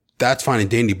 and that's fine and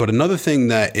dandy. But another thing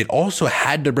that it also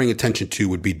had to bring attention to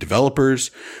would be developers,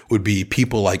 would be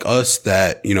people like us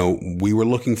that, we were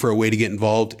looking for a way to get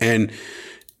involved. And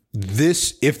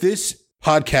if this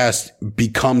podcast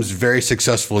becomes very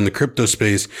successful in the crypto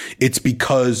space, it's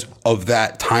because of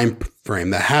that time frame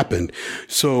that happened.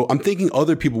 So I'm thinking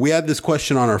other people, we had this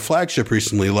question on our flagship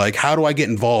recently, like, how do I get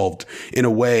involved in a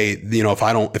way,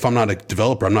 if I'm not a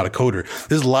developer, I'm not a coder.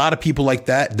 There's a lot of people like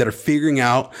that are figuring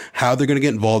out how they're going to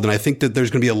get involved. And I think that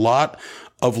there's going to be a lot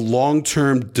of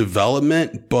long-term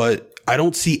development, but I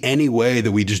don't see any way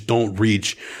that we just don't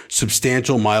reach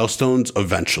substantial milestones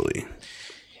eventually.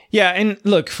 Yeah, and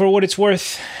look, for what it's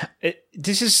worth,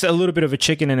 this is a little bit of a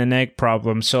chicken and an egg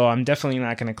problem, so I'm definitely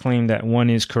not going to claim that one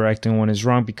is correct and one is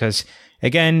wrong because,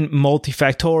 again,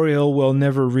 multifactorial, we'll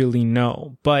never really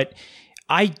know. But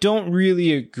I don't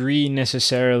really agree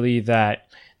necessarily that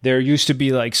there used to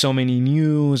be like so many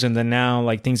news and then now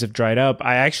like things have dried up.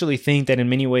 I actually think that in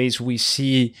many ways we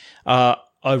see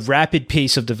a rapid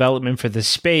pace of development for this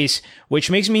space, which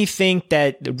makes me think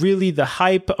that really the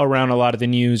hype around a lot of the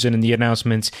news and in the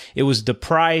announcements, it was the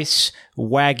price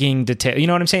wagging the tail. You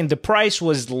know what I'm saying? The price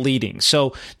was leading.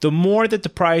 So the more that the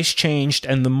price changed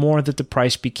and the more that the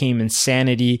price became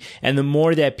insanity and the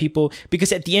more that people,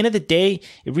 because at the end of the day,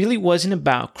 it really wasn't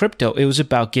about crypto. It was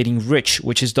about getting rich,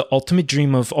 which is the ultimate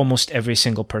dream of almost every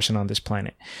single person on this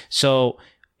planet. So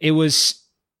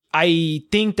I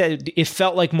think that it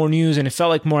felt like more news and it felt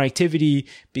like more activity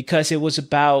because it was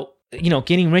about,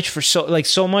 getting rich for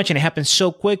so much and it happened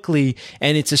so quickly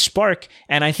and it's a spark.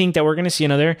 And I think that we're going to see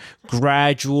another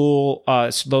gradual,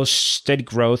 slow, steady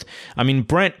growth. I mean,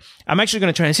 Brent, I'm actually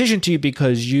going to transition to you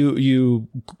because you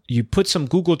put some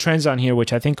Google Trends on here,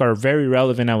 which I think are very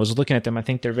relevant. I was looking at them. I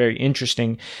think they're very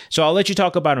interesting. So I'll let you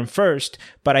talk about them first,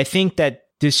 but I think that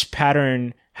this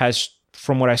pattern has,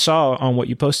 from what I saw on what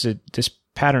you posted, this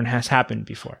pattern has happened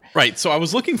before. Right. So I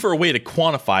was looking for a way to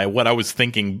quantify what I was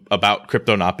thinking about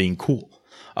crypto not being cool.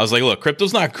 I was like, look,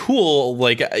 crypto's not cool.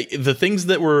 Like the things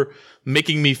that were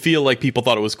making me feel like people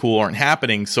thought it was cool aren't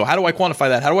happening. So how do I quantify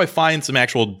that? How do I find some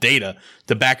actual data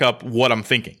to back up what I'm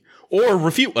thinking or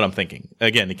refute what I'm thinking?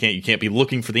 Again, you can't be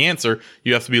looking for the answer.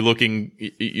 You have to be looking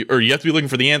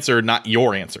for the answer, not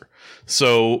your answer.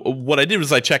 So what I did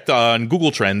was I checked on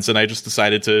Google Trends and I just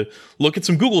decided to look at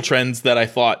some Google Trends that I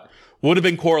thought would have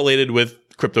been correlated with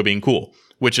crypto being cool,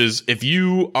 which is if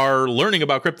you are learning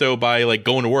about crypto by like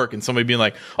going to work and somebody being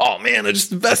like, oh man, I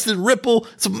just invested in Ripple.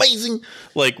 It's amazing.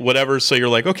 Like whatever. So you're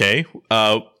like, okay,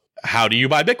 how do you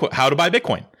buy Bitcoin? How to buy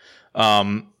Bitcoin?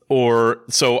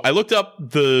 So I looked up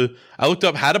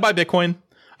how to buy Bitcoin.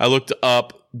 I looked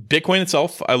up Bitcoin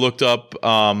itself. I looked up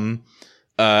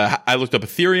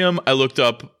Ethereum. I looked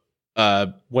up,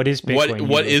 what is Bitcoin?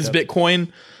 What is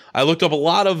Bitcoin? I looked up a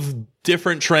lot of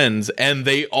different trends and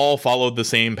they all followed the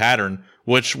same pattern,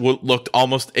 which looked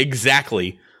almost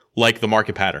exactly like the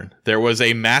market pattern. There was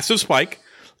a massive spike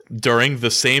during the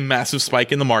same massive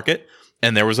spike in the market,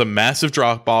 and there was a massive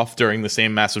drop off during the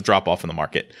same massive drop off in the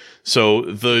market. So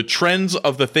the trends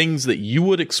of the things that you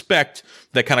would expect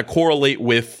that kind of correlate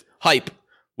with hype,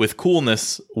 with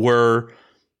coolness, were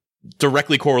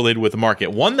directly correlated with the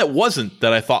market. One that wasn't,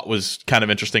 that I thought was kind of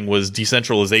interesting, was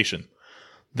decentralization.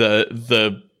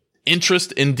 The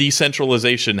interest in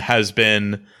decentralization has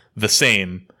been the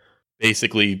same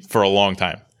basically for a long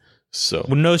time. So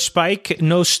no spike,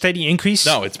 no steady increase.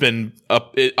 No, it's been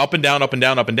up and down, up and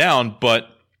down, up and down. But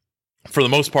for the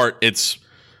most part, it's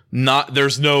not.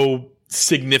 There's no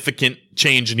significant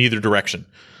change in either direction.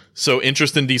 So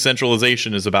interest in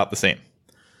decentralization is about the same.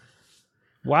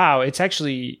 Wow, it's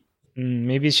actually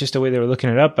Maybe it's just the way they were looking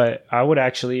it up, but I would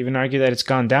actually even argue that it's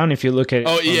gone down if you look at.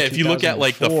 Oh yeah, if you look at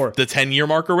like the 10-year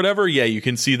mark or whatever, yeah, you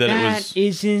can see that it was. That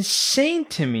is insane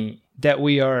to me that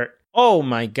we are. Oh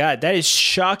my god, that is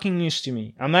shocking news to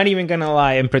me. I'm not even gonna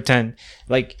lie and pretend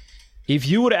like if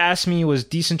you would ask me, was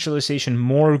decentralization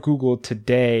more Google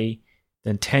today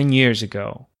than 10 years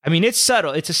ago? I mean, it's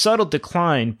subtle. It's a subtle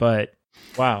decline, but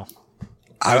wow.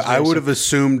 I would have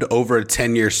assumed over a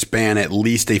 10-year span at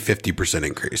least a 50%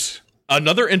 increase.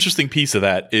 Another interesting piece of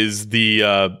that is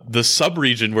the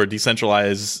sub-region where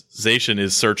decentralization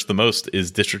is searched the most is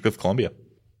District of Columbia.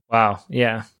 Wow.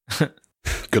 Yeah.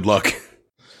 Good luck.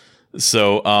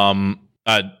 So,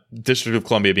 District of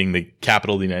Columbia being the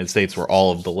capital of the United States, where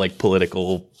all of the like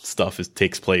political stuff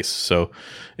takes place. So,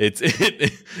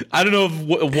 I don't know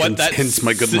what that. Hence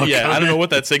my good luck. Yeah, I don't know what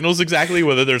that signals exactly.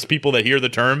 Whether there's people that hear the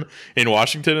term in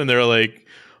Washington and they're like,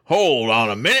 "Hold on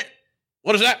a minute,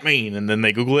 what does that mean?" And then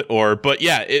they Google it. But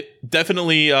yeah, it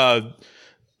definitely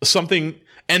something.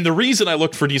 And the reason I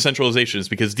looked for decentralization is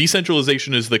because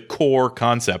decentralization is the core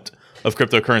concept of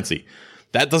cryptocurrency.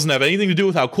 That doesn't have anything to do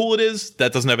with how cool it is.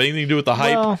 That doesn't have anything to do with the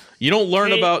hype. Well, you don't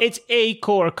learn about. It's a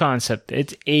core concept.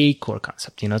 It's a core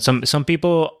concept. You know, some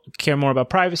people care more about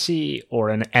privacy or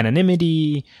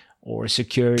anonymity or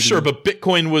security. Sure, but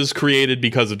Bitcoin was created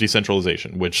because of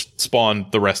decentralization, which spawned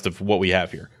the rest of what we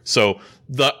have here. So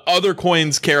the other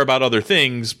coins care about other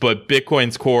things, but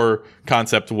Bitcoin's core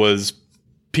concept was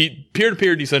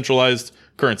peer-to-peer decentralized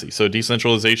currency. So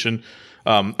decentralization.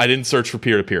 I didn't search for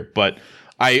peer-to-peer, but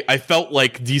I felt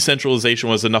like decentralization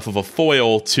was enough of a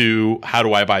foil to how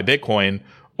do I buy Bitcoin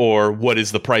or what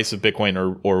is the price of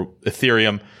Bitcoin or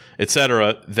Ethereum,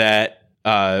 etc., that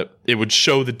it would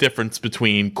show the difference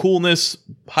between coolness,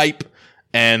 hype,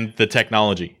 and the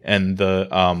technology and the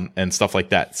and stuff like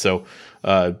that. So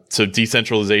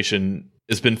decentralization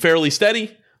has been fairly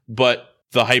steady, but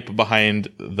the hype behind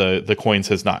the coins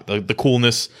has not. The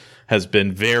coolness has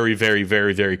been very, very,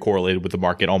 very, very correlated with the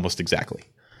market almost exactly.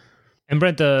 And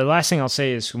Brent, the last thing I'll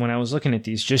say is when I was looking at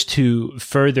these, just to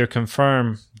further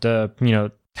confirm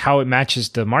how it matches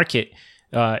the market,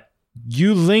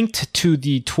 you linked to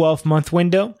the 12-month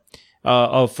window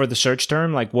for the search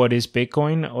term, like what is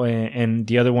Bitcoin, and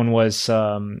the other one was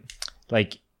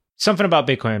like something about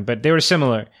Bitcoin, but they were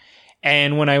similar.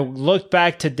 And when I looked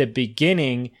back to the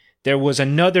beginning, there was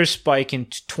another spike in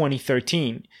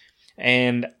 2013.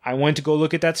 And I went to go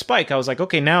look at that spike. I was like,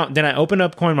 okay, now, then I opened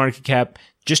up CoinMarketCap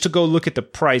just to go look at the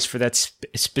price for that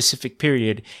specific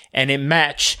period. And it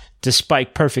matched the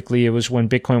spike perfectly. It was when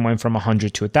Bitcoin went from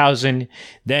 100 to 1,000.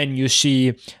 Then you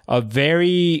see a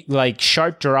very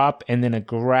sharp drop and then a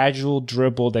gradual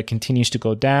dribble that continues to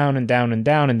go down and down and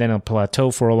down and then a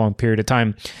plateau for a long period of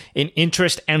time. In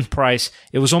interest and price,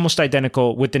 it was almost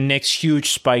identical, with the next huge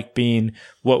spike being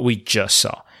what we just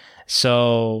saw.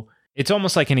 So it's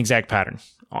almost like an exact pattern,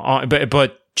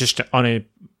 but just on a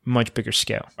much bigger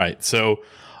scale. Right. So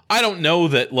I don't know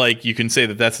that you can say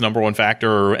that that's number one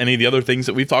factor, or any of the other things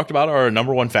that we've talked about are a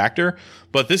number one factor,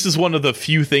 but this is one of the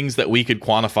few things that we could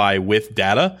quantify with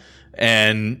data,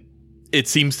 and it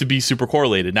seems to be super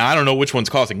correlated. Now, I don't know which one's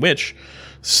causing which.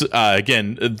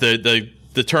 Again,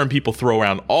 the term people throw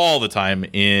around all the time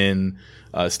in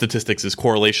statistics is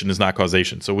correlation is not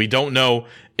causation. So we don't know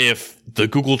if the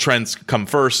Google trends come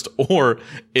first or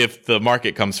if the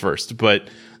market comes first, but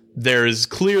there is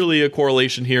clearly a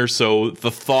correlation here. So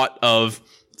the thought of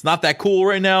it's not that cool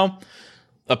right now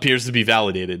appears to be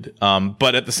validated.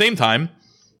 But at the same time,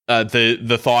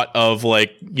 the thought of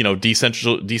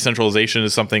decentralization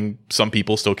is something some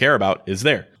people still care about is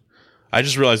there. I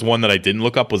just realized one that I didn't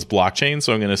look up was blockchain.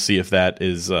 So I'm going to see if that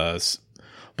is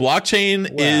blockchain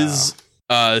is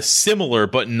similar,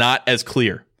 but not as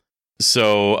clear.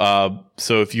 So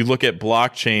if you look at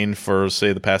blockchain for,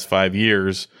 say, the past 5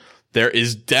 years, there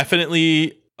is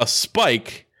definitely a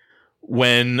spike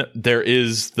when there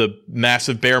is the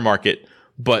massive bear market,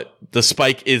 but the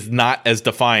spike is not as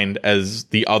defined as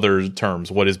the other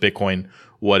terms. What is Bitcoin?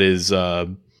 What is,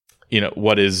 and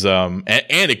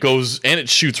it goes, and it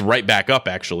shoots right back up.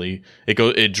 Actually,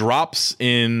 it drops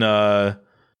in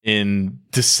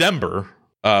December,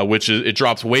 it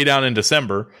drops way down in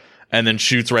December and then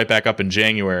shoots right back up in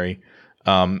January.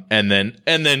 And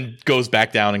then goes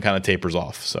back down and kind of tapers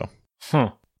off. So.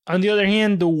 On the other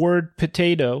hand, the word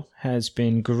potato has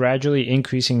been gradually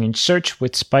increasing in search,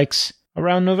 with spikes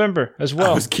around November as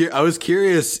well. I was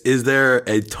curious, is there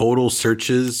a total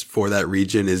searches for that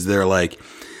region? Is there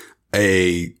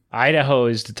Idaho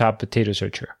is the top potato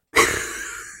searcher.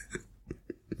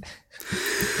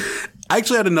 I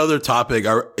actually had another topic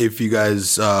if you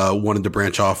guys wanted to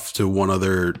branch off to one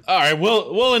other. All right,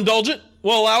 we'll indulge it.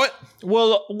 We'll allow it.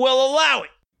 We'll allow it.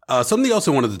 Something else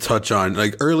I wanted to touch on,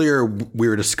 like earlier, we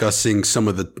were discussing some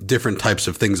of the different types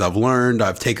of things I've learned.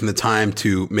 I've taken the time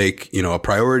to make, a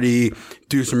priority,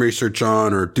 do some research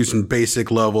on, or do some basic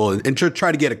level and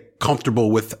try to get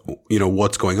comfortable with,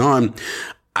 what's going on.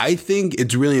 I think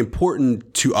it's really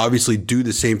important to obviously do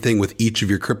the same thing with each of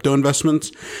your crypto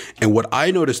investments. And what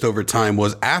I noticed over time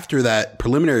was after that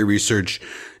preliminary research,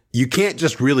 you can't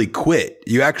just really quit.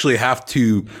 You actually have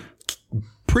to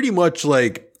pretty much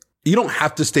you don't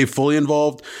have to stay fully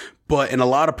involved, but in a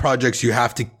lot of projects, you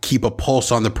have to keep a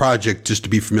pulse on the project just to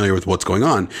be familiar with what's going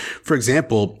on. For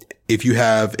example, if you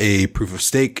have a proof of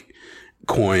stake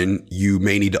coin, you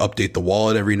may need to update the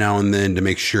wallet every now and then to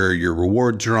make sure your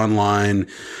rewards are online.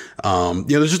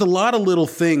 There's just a lot of little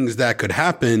things that could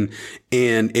happen.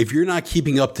 And if you're not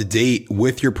keeping up to date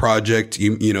with your project,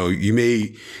 you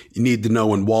may need to know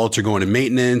when wallets are going to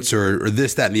maintenance or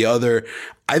this, that, and the other.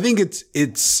 I think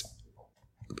it's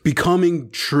becoming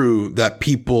true that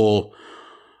people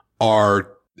are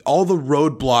all the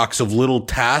roadblocks of little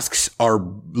tasks are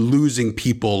losing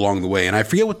people along the way. And I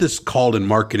forget what this is called in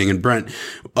marketing. And Brent,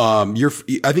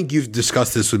 I think you've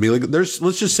discussed this with me. Let's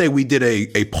just say we did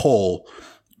a poll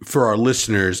for our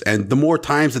listeners, and the more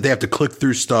times that they have to click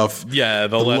through stuff, the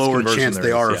lower chance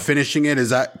they are of finishing it. Is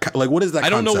that what is that? I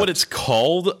don't know what it's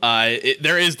called.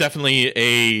 There is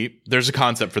definitely there's a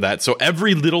concept for that. So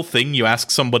every little thing you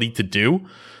ask somebody to do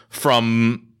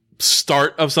from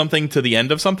start of something to the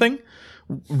end of something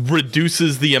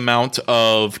reduces the amount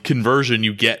of conversion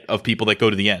you get of people that go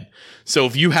to the end. So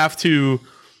if you have to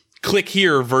click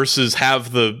here versus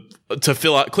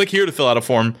click here to fill out a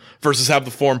form versus have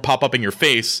the form pop up in your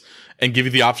face and give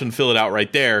you the option to fill it out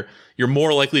right there, you're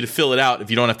more likely to fill it out if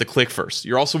you don't have to click first.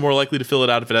 You're also more likely to fill it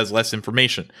out if it has less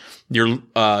information.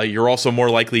 You're also more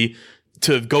likely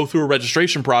to go through a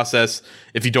registration process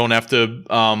if you don't have to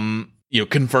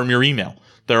confirm your email.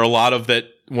 There are a lot of that.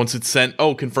 Once it's sent,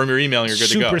 confirm your email and you're good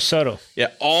to go. Super subtle. Yeah,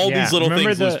 these little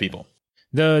things lose people.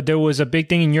 There was a big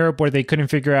thing in Europe where they couldn't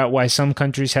figure out why some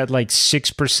countries had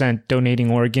 6% donating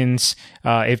organs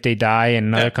if they die, and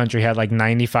another country had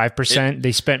 95%.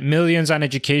 They spent millions on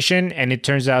education, and it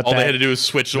turns out all they had to do was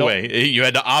switch it away. You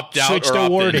had to opt out switch or the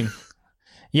opt wording. in.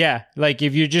 Yeah,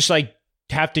 if you just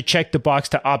have to check the box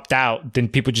to opt out, then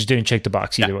people just didn't check the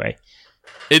box either way.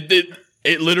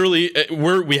 It literally,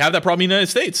 we have that problem in the United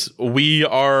States. You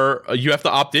have to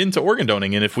opt in to organ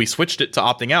donating. And if we switched it to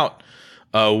opting out,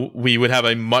 we would have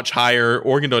a much higher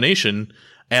organ donation.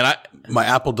 And my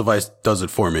Apple device does it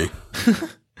for me.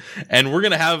 And we're going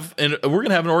to have an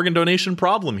organ donation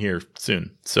problem here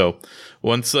soon. So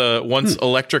once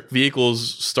electric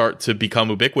vehicles start to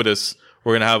become ubiquitous,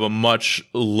 we're going to have a much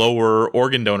lower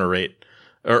organ donor rate.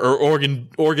 Or organ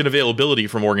availability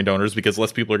from organ donors, because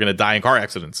less people are going to die in car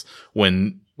accidents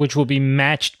which will be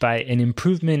matched by an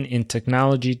improvement in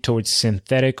technology towards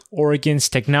synthetic organs.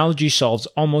 Technology solves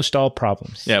almost all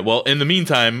problems. Yeah, well, in the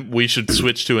meantime, we should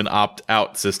switch to an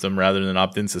opt-out system rather than an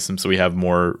opt-in system so we have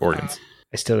more organs.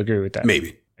 I still agree with that.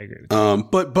 Maybe. I agree with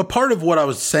that. But part of what I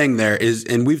was saying there is,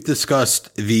 and we've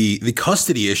discussed the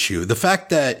custody issue, the fact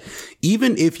that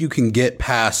even if you can get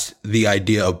past the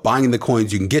idea of buying the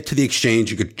coins, you can get to the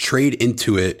exchange, you could trade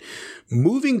into it.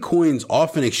 Moving coins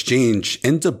off an exchange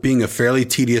ends up being a fairly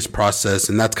tedious process.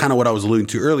 And that's kind of what I was alluding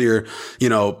to earlier.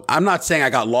 I'm not saying I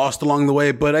got lost along the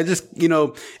way, but I just,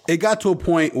 it got to a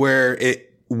point where it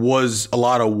was a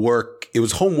lot of work. It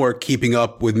was homework keeping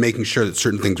up with making sure that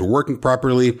certain things were working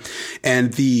properly.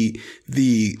 And the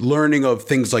learning of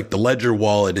things like the Ledger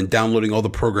wallet and downloading all the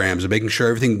programs and making sure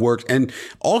everything works. And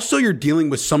also you're dealing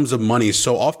with sums of money.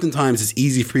 So oftentimes it's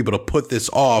easy for people to put this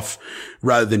off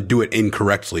rather than do it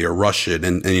incorrectly or rush it.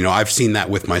 And I've seen that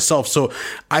with myself. So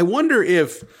I wonder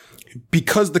if,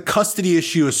 because the custody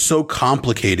issue is so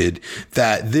complicated,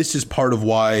 that this is part of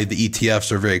why the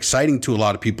ETFs are very exciting to a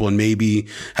lot of people and maybe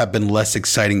have been less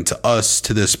exciting to us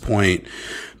to this point.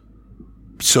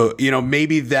 So,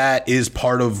 maybe that is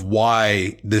part of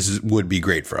why would be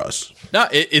great for us. No,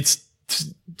 it's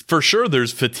for sure.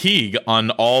 There's fatigue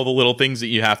on all the little things that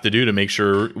you have to do to make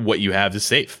sure what you have is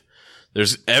safe.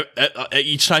 There's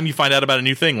each time you find out about a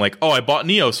new thing, I bought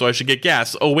NEO, so I should get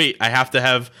gas. Oh, wait, I have to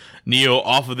have NEO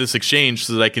off of this exchange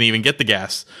so that I can even get the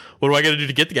gas. What do I got to do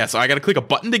to get the gas? I got to click a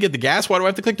button to get the gas. Why do I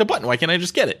have to click the button? Why can't I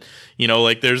just get it?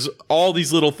 There's all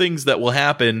these little things that will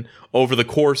happen over the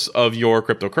course of your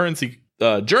cryptocurrency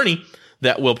journey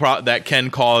that will that can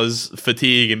cause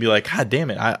fatigue and be like, God damn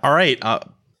it! All right, I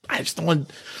just don't want.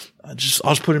 I'll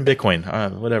just put in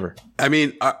Bitcoin, whatever. I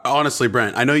mean, honestly,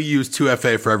 Brent, I know you use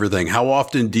 2FA for everything. How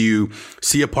often do you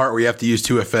see a part where you have to use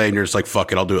 2FA and you're just like,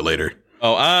 fuck it, I'll do it later?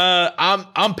 Oh,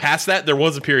 I'm past that. There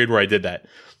was a period where I did that,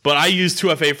 but I use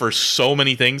 2FA for so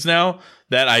many things now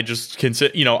that I just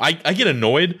consider. I get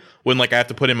annoyed when like I have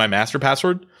to put in my master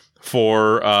password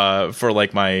for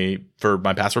my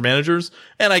password managers,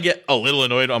 and I get a little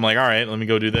annoyed. I'm like, all right, let me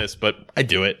go do this, but I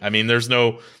do it. I mean, there's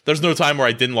no time where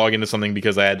I didn't log into something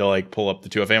because I had to like pull up the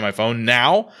 2FA on my phone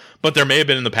now, but there may have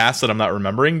been in the past that I'm not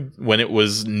remembering when it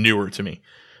was newer to me.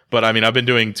 But I mean, I've been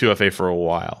doing 2FA for a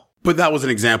while. But that was an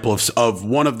example of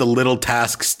one of the little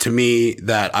tasks to me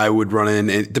that I would run in.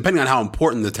 And depending on how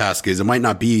important the task is, it might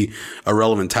not be a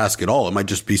relevant task at all. It might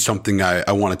just be something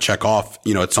I want to check off,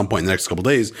 at some point in the next couple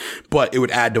of days. But it would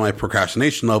add to my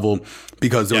procrastination level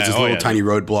because there was this little tiny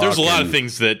roadblock. There's a lot of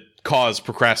things that cause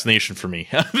procrastination for me.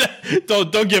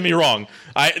 Don't get me wrong.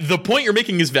 The point you're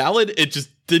making is valid. It just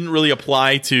didn't really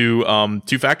apply to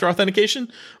two-factor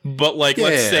authentication. But let's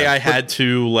say I had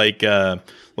to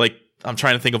I'm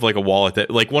trying to think of like a wallet that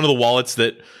like one of the wallets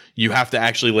that you have to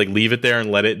actually like leave it there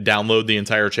and let it download the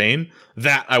entire chain.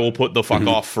 That I will put the fuck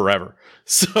off forever.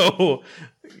 So,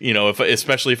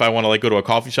 especially if I want to like go to a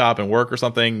coffee shop and work or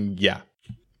something. Yeah.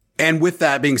 And with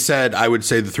that being said, I would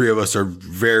say the three of us are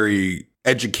very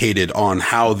educated on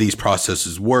how these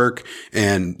processes work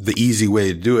and the easy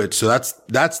way to do it. So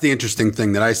that's the interesting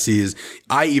thing that I see is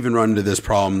I even run into this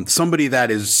problem. Somebody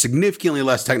that is significantly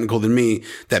less technical than me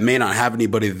that may not have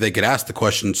anybody that they could ask the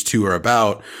questions to or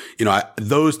about,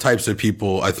 those types of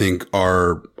people I think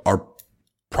are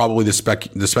probably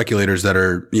the speculators that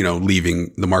are,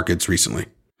 leaving the markets recently.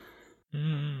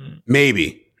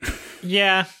 Maybe.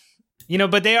 Yeah.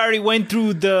 But they already went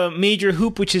through the major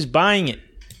hoop, which is buying it.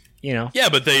 Yeah,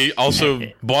 but they also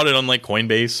bought it on like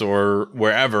Coinbase or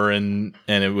wherever, and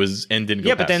it was and didn't go.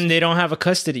 Yeah, but then they don't have a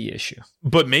custody issue.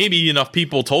 But maybe enough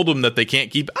people told them that they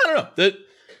can't keep. I don't know.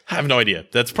 I have no idea.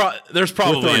 There's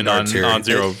probably a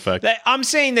non-zero effect. I'm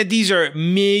saying that these are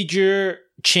major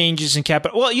changes in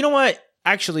capital. Well, you know what?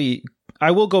 Actually,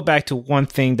 I will go back to one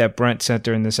thing that Brent said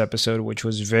during this episode, which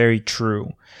was very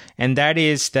true, and that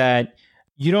is that.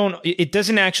 It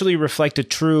doesn't actually reflect a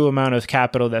true amount of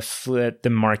capital that fled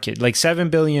the market. Like 7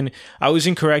 billion, I was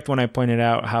incorrect when I pointed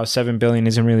out how 7 billion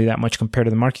isn't really that much compared to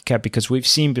the market cap, because we've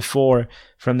seen before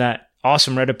from that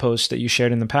awesome Reddit post that you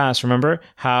shared in the past, remember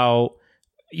how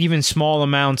even small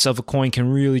amounts of a coin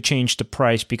can really change the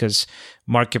price because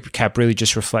market cap really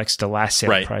just reflects the last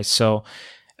sale price. So,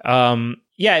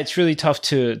 it's really tough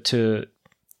to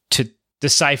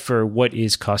decipher what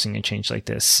is causing a change like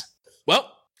this. Well,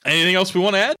 anything else we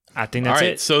want to add? I think that's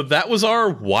it. So that was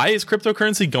our "Why is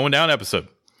cryptocurrency going down?" episode,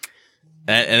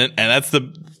 and that's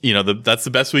that's the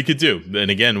best we could do.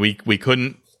 And again, we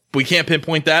can't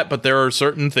pinpoint that, but there are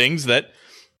certain things that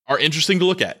are interesting to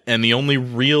look at, and the only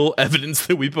real evidence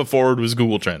that we put forward was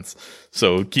Google Trends.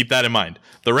 So keep that in mind.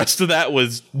 The rest of that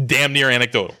was damn near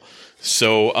anecdotal.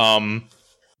 So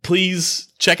please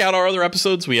check out our other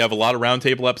episodes. We have a lot of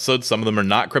roundtable episodes. Some of them are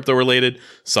not crypto related.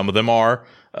 Some of them are.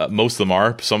 Most of them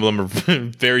are. Some of them are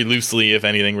very loosely, if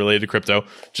anything, related to crypto.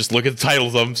 Just look at the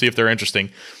titles of them, see if they're interesting.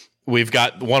 We've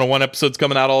got one-on-one episodes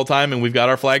coming out all the time, and we've got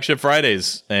our flagship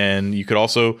Fridays. And you could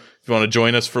also, if you want to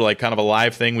join us for like kind of a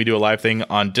live thing, we do a live thing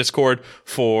on Discord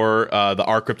for the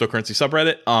Our Cryptocurrency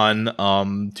subreddit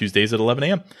on Tuesdays at 11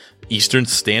 a.m. Eastern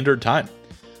Standard Time.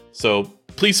 So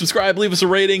please subscribe, leave us a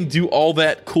rating, do all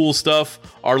that cool stuff.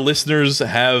 Our listeners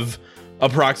have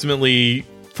approximately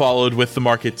followed with the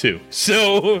market too,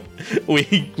 so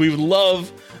we would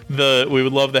love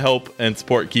the help and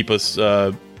support. Keep us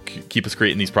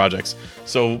creating these projects.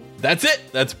 So that's it.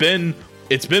 It's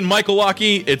been Michael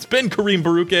Lockie, it's been Kareem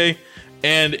Baruche,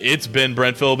 and it's been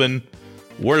Brent Philbin.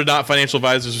 We're not financial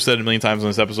advisors. We've said it a million times on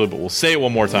this episode, but we'll say it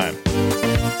one more time.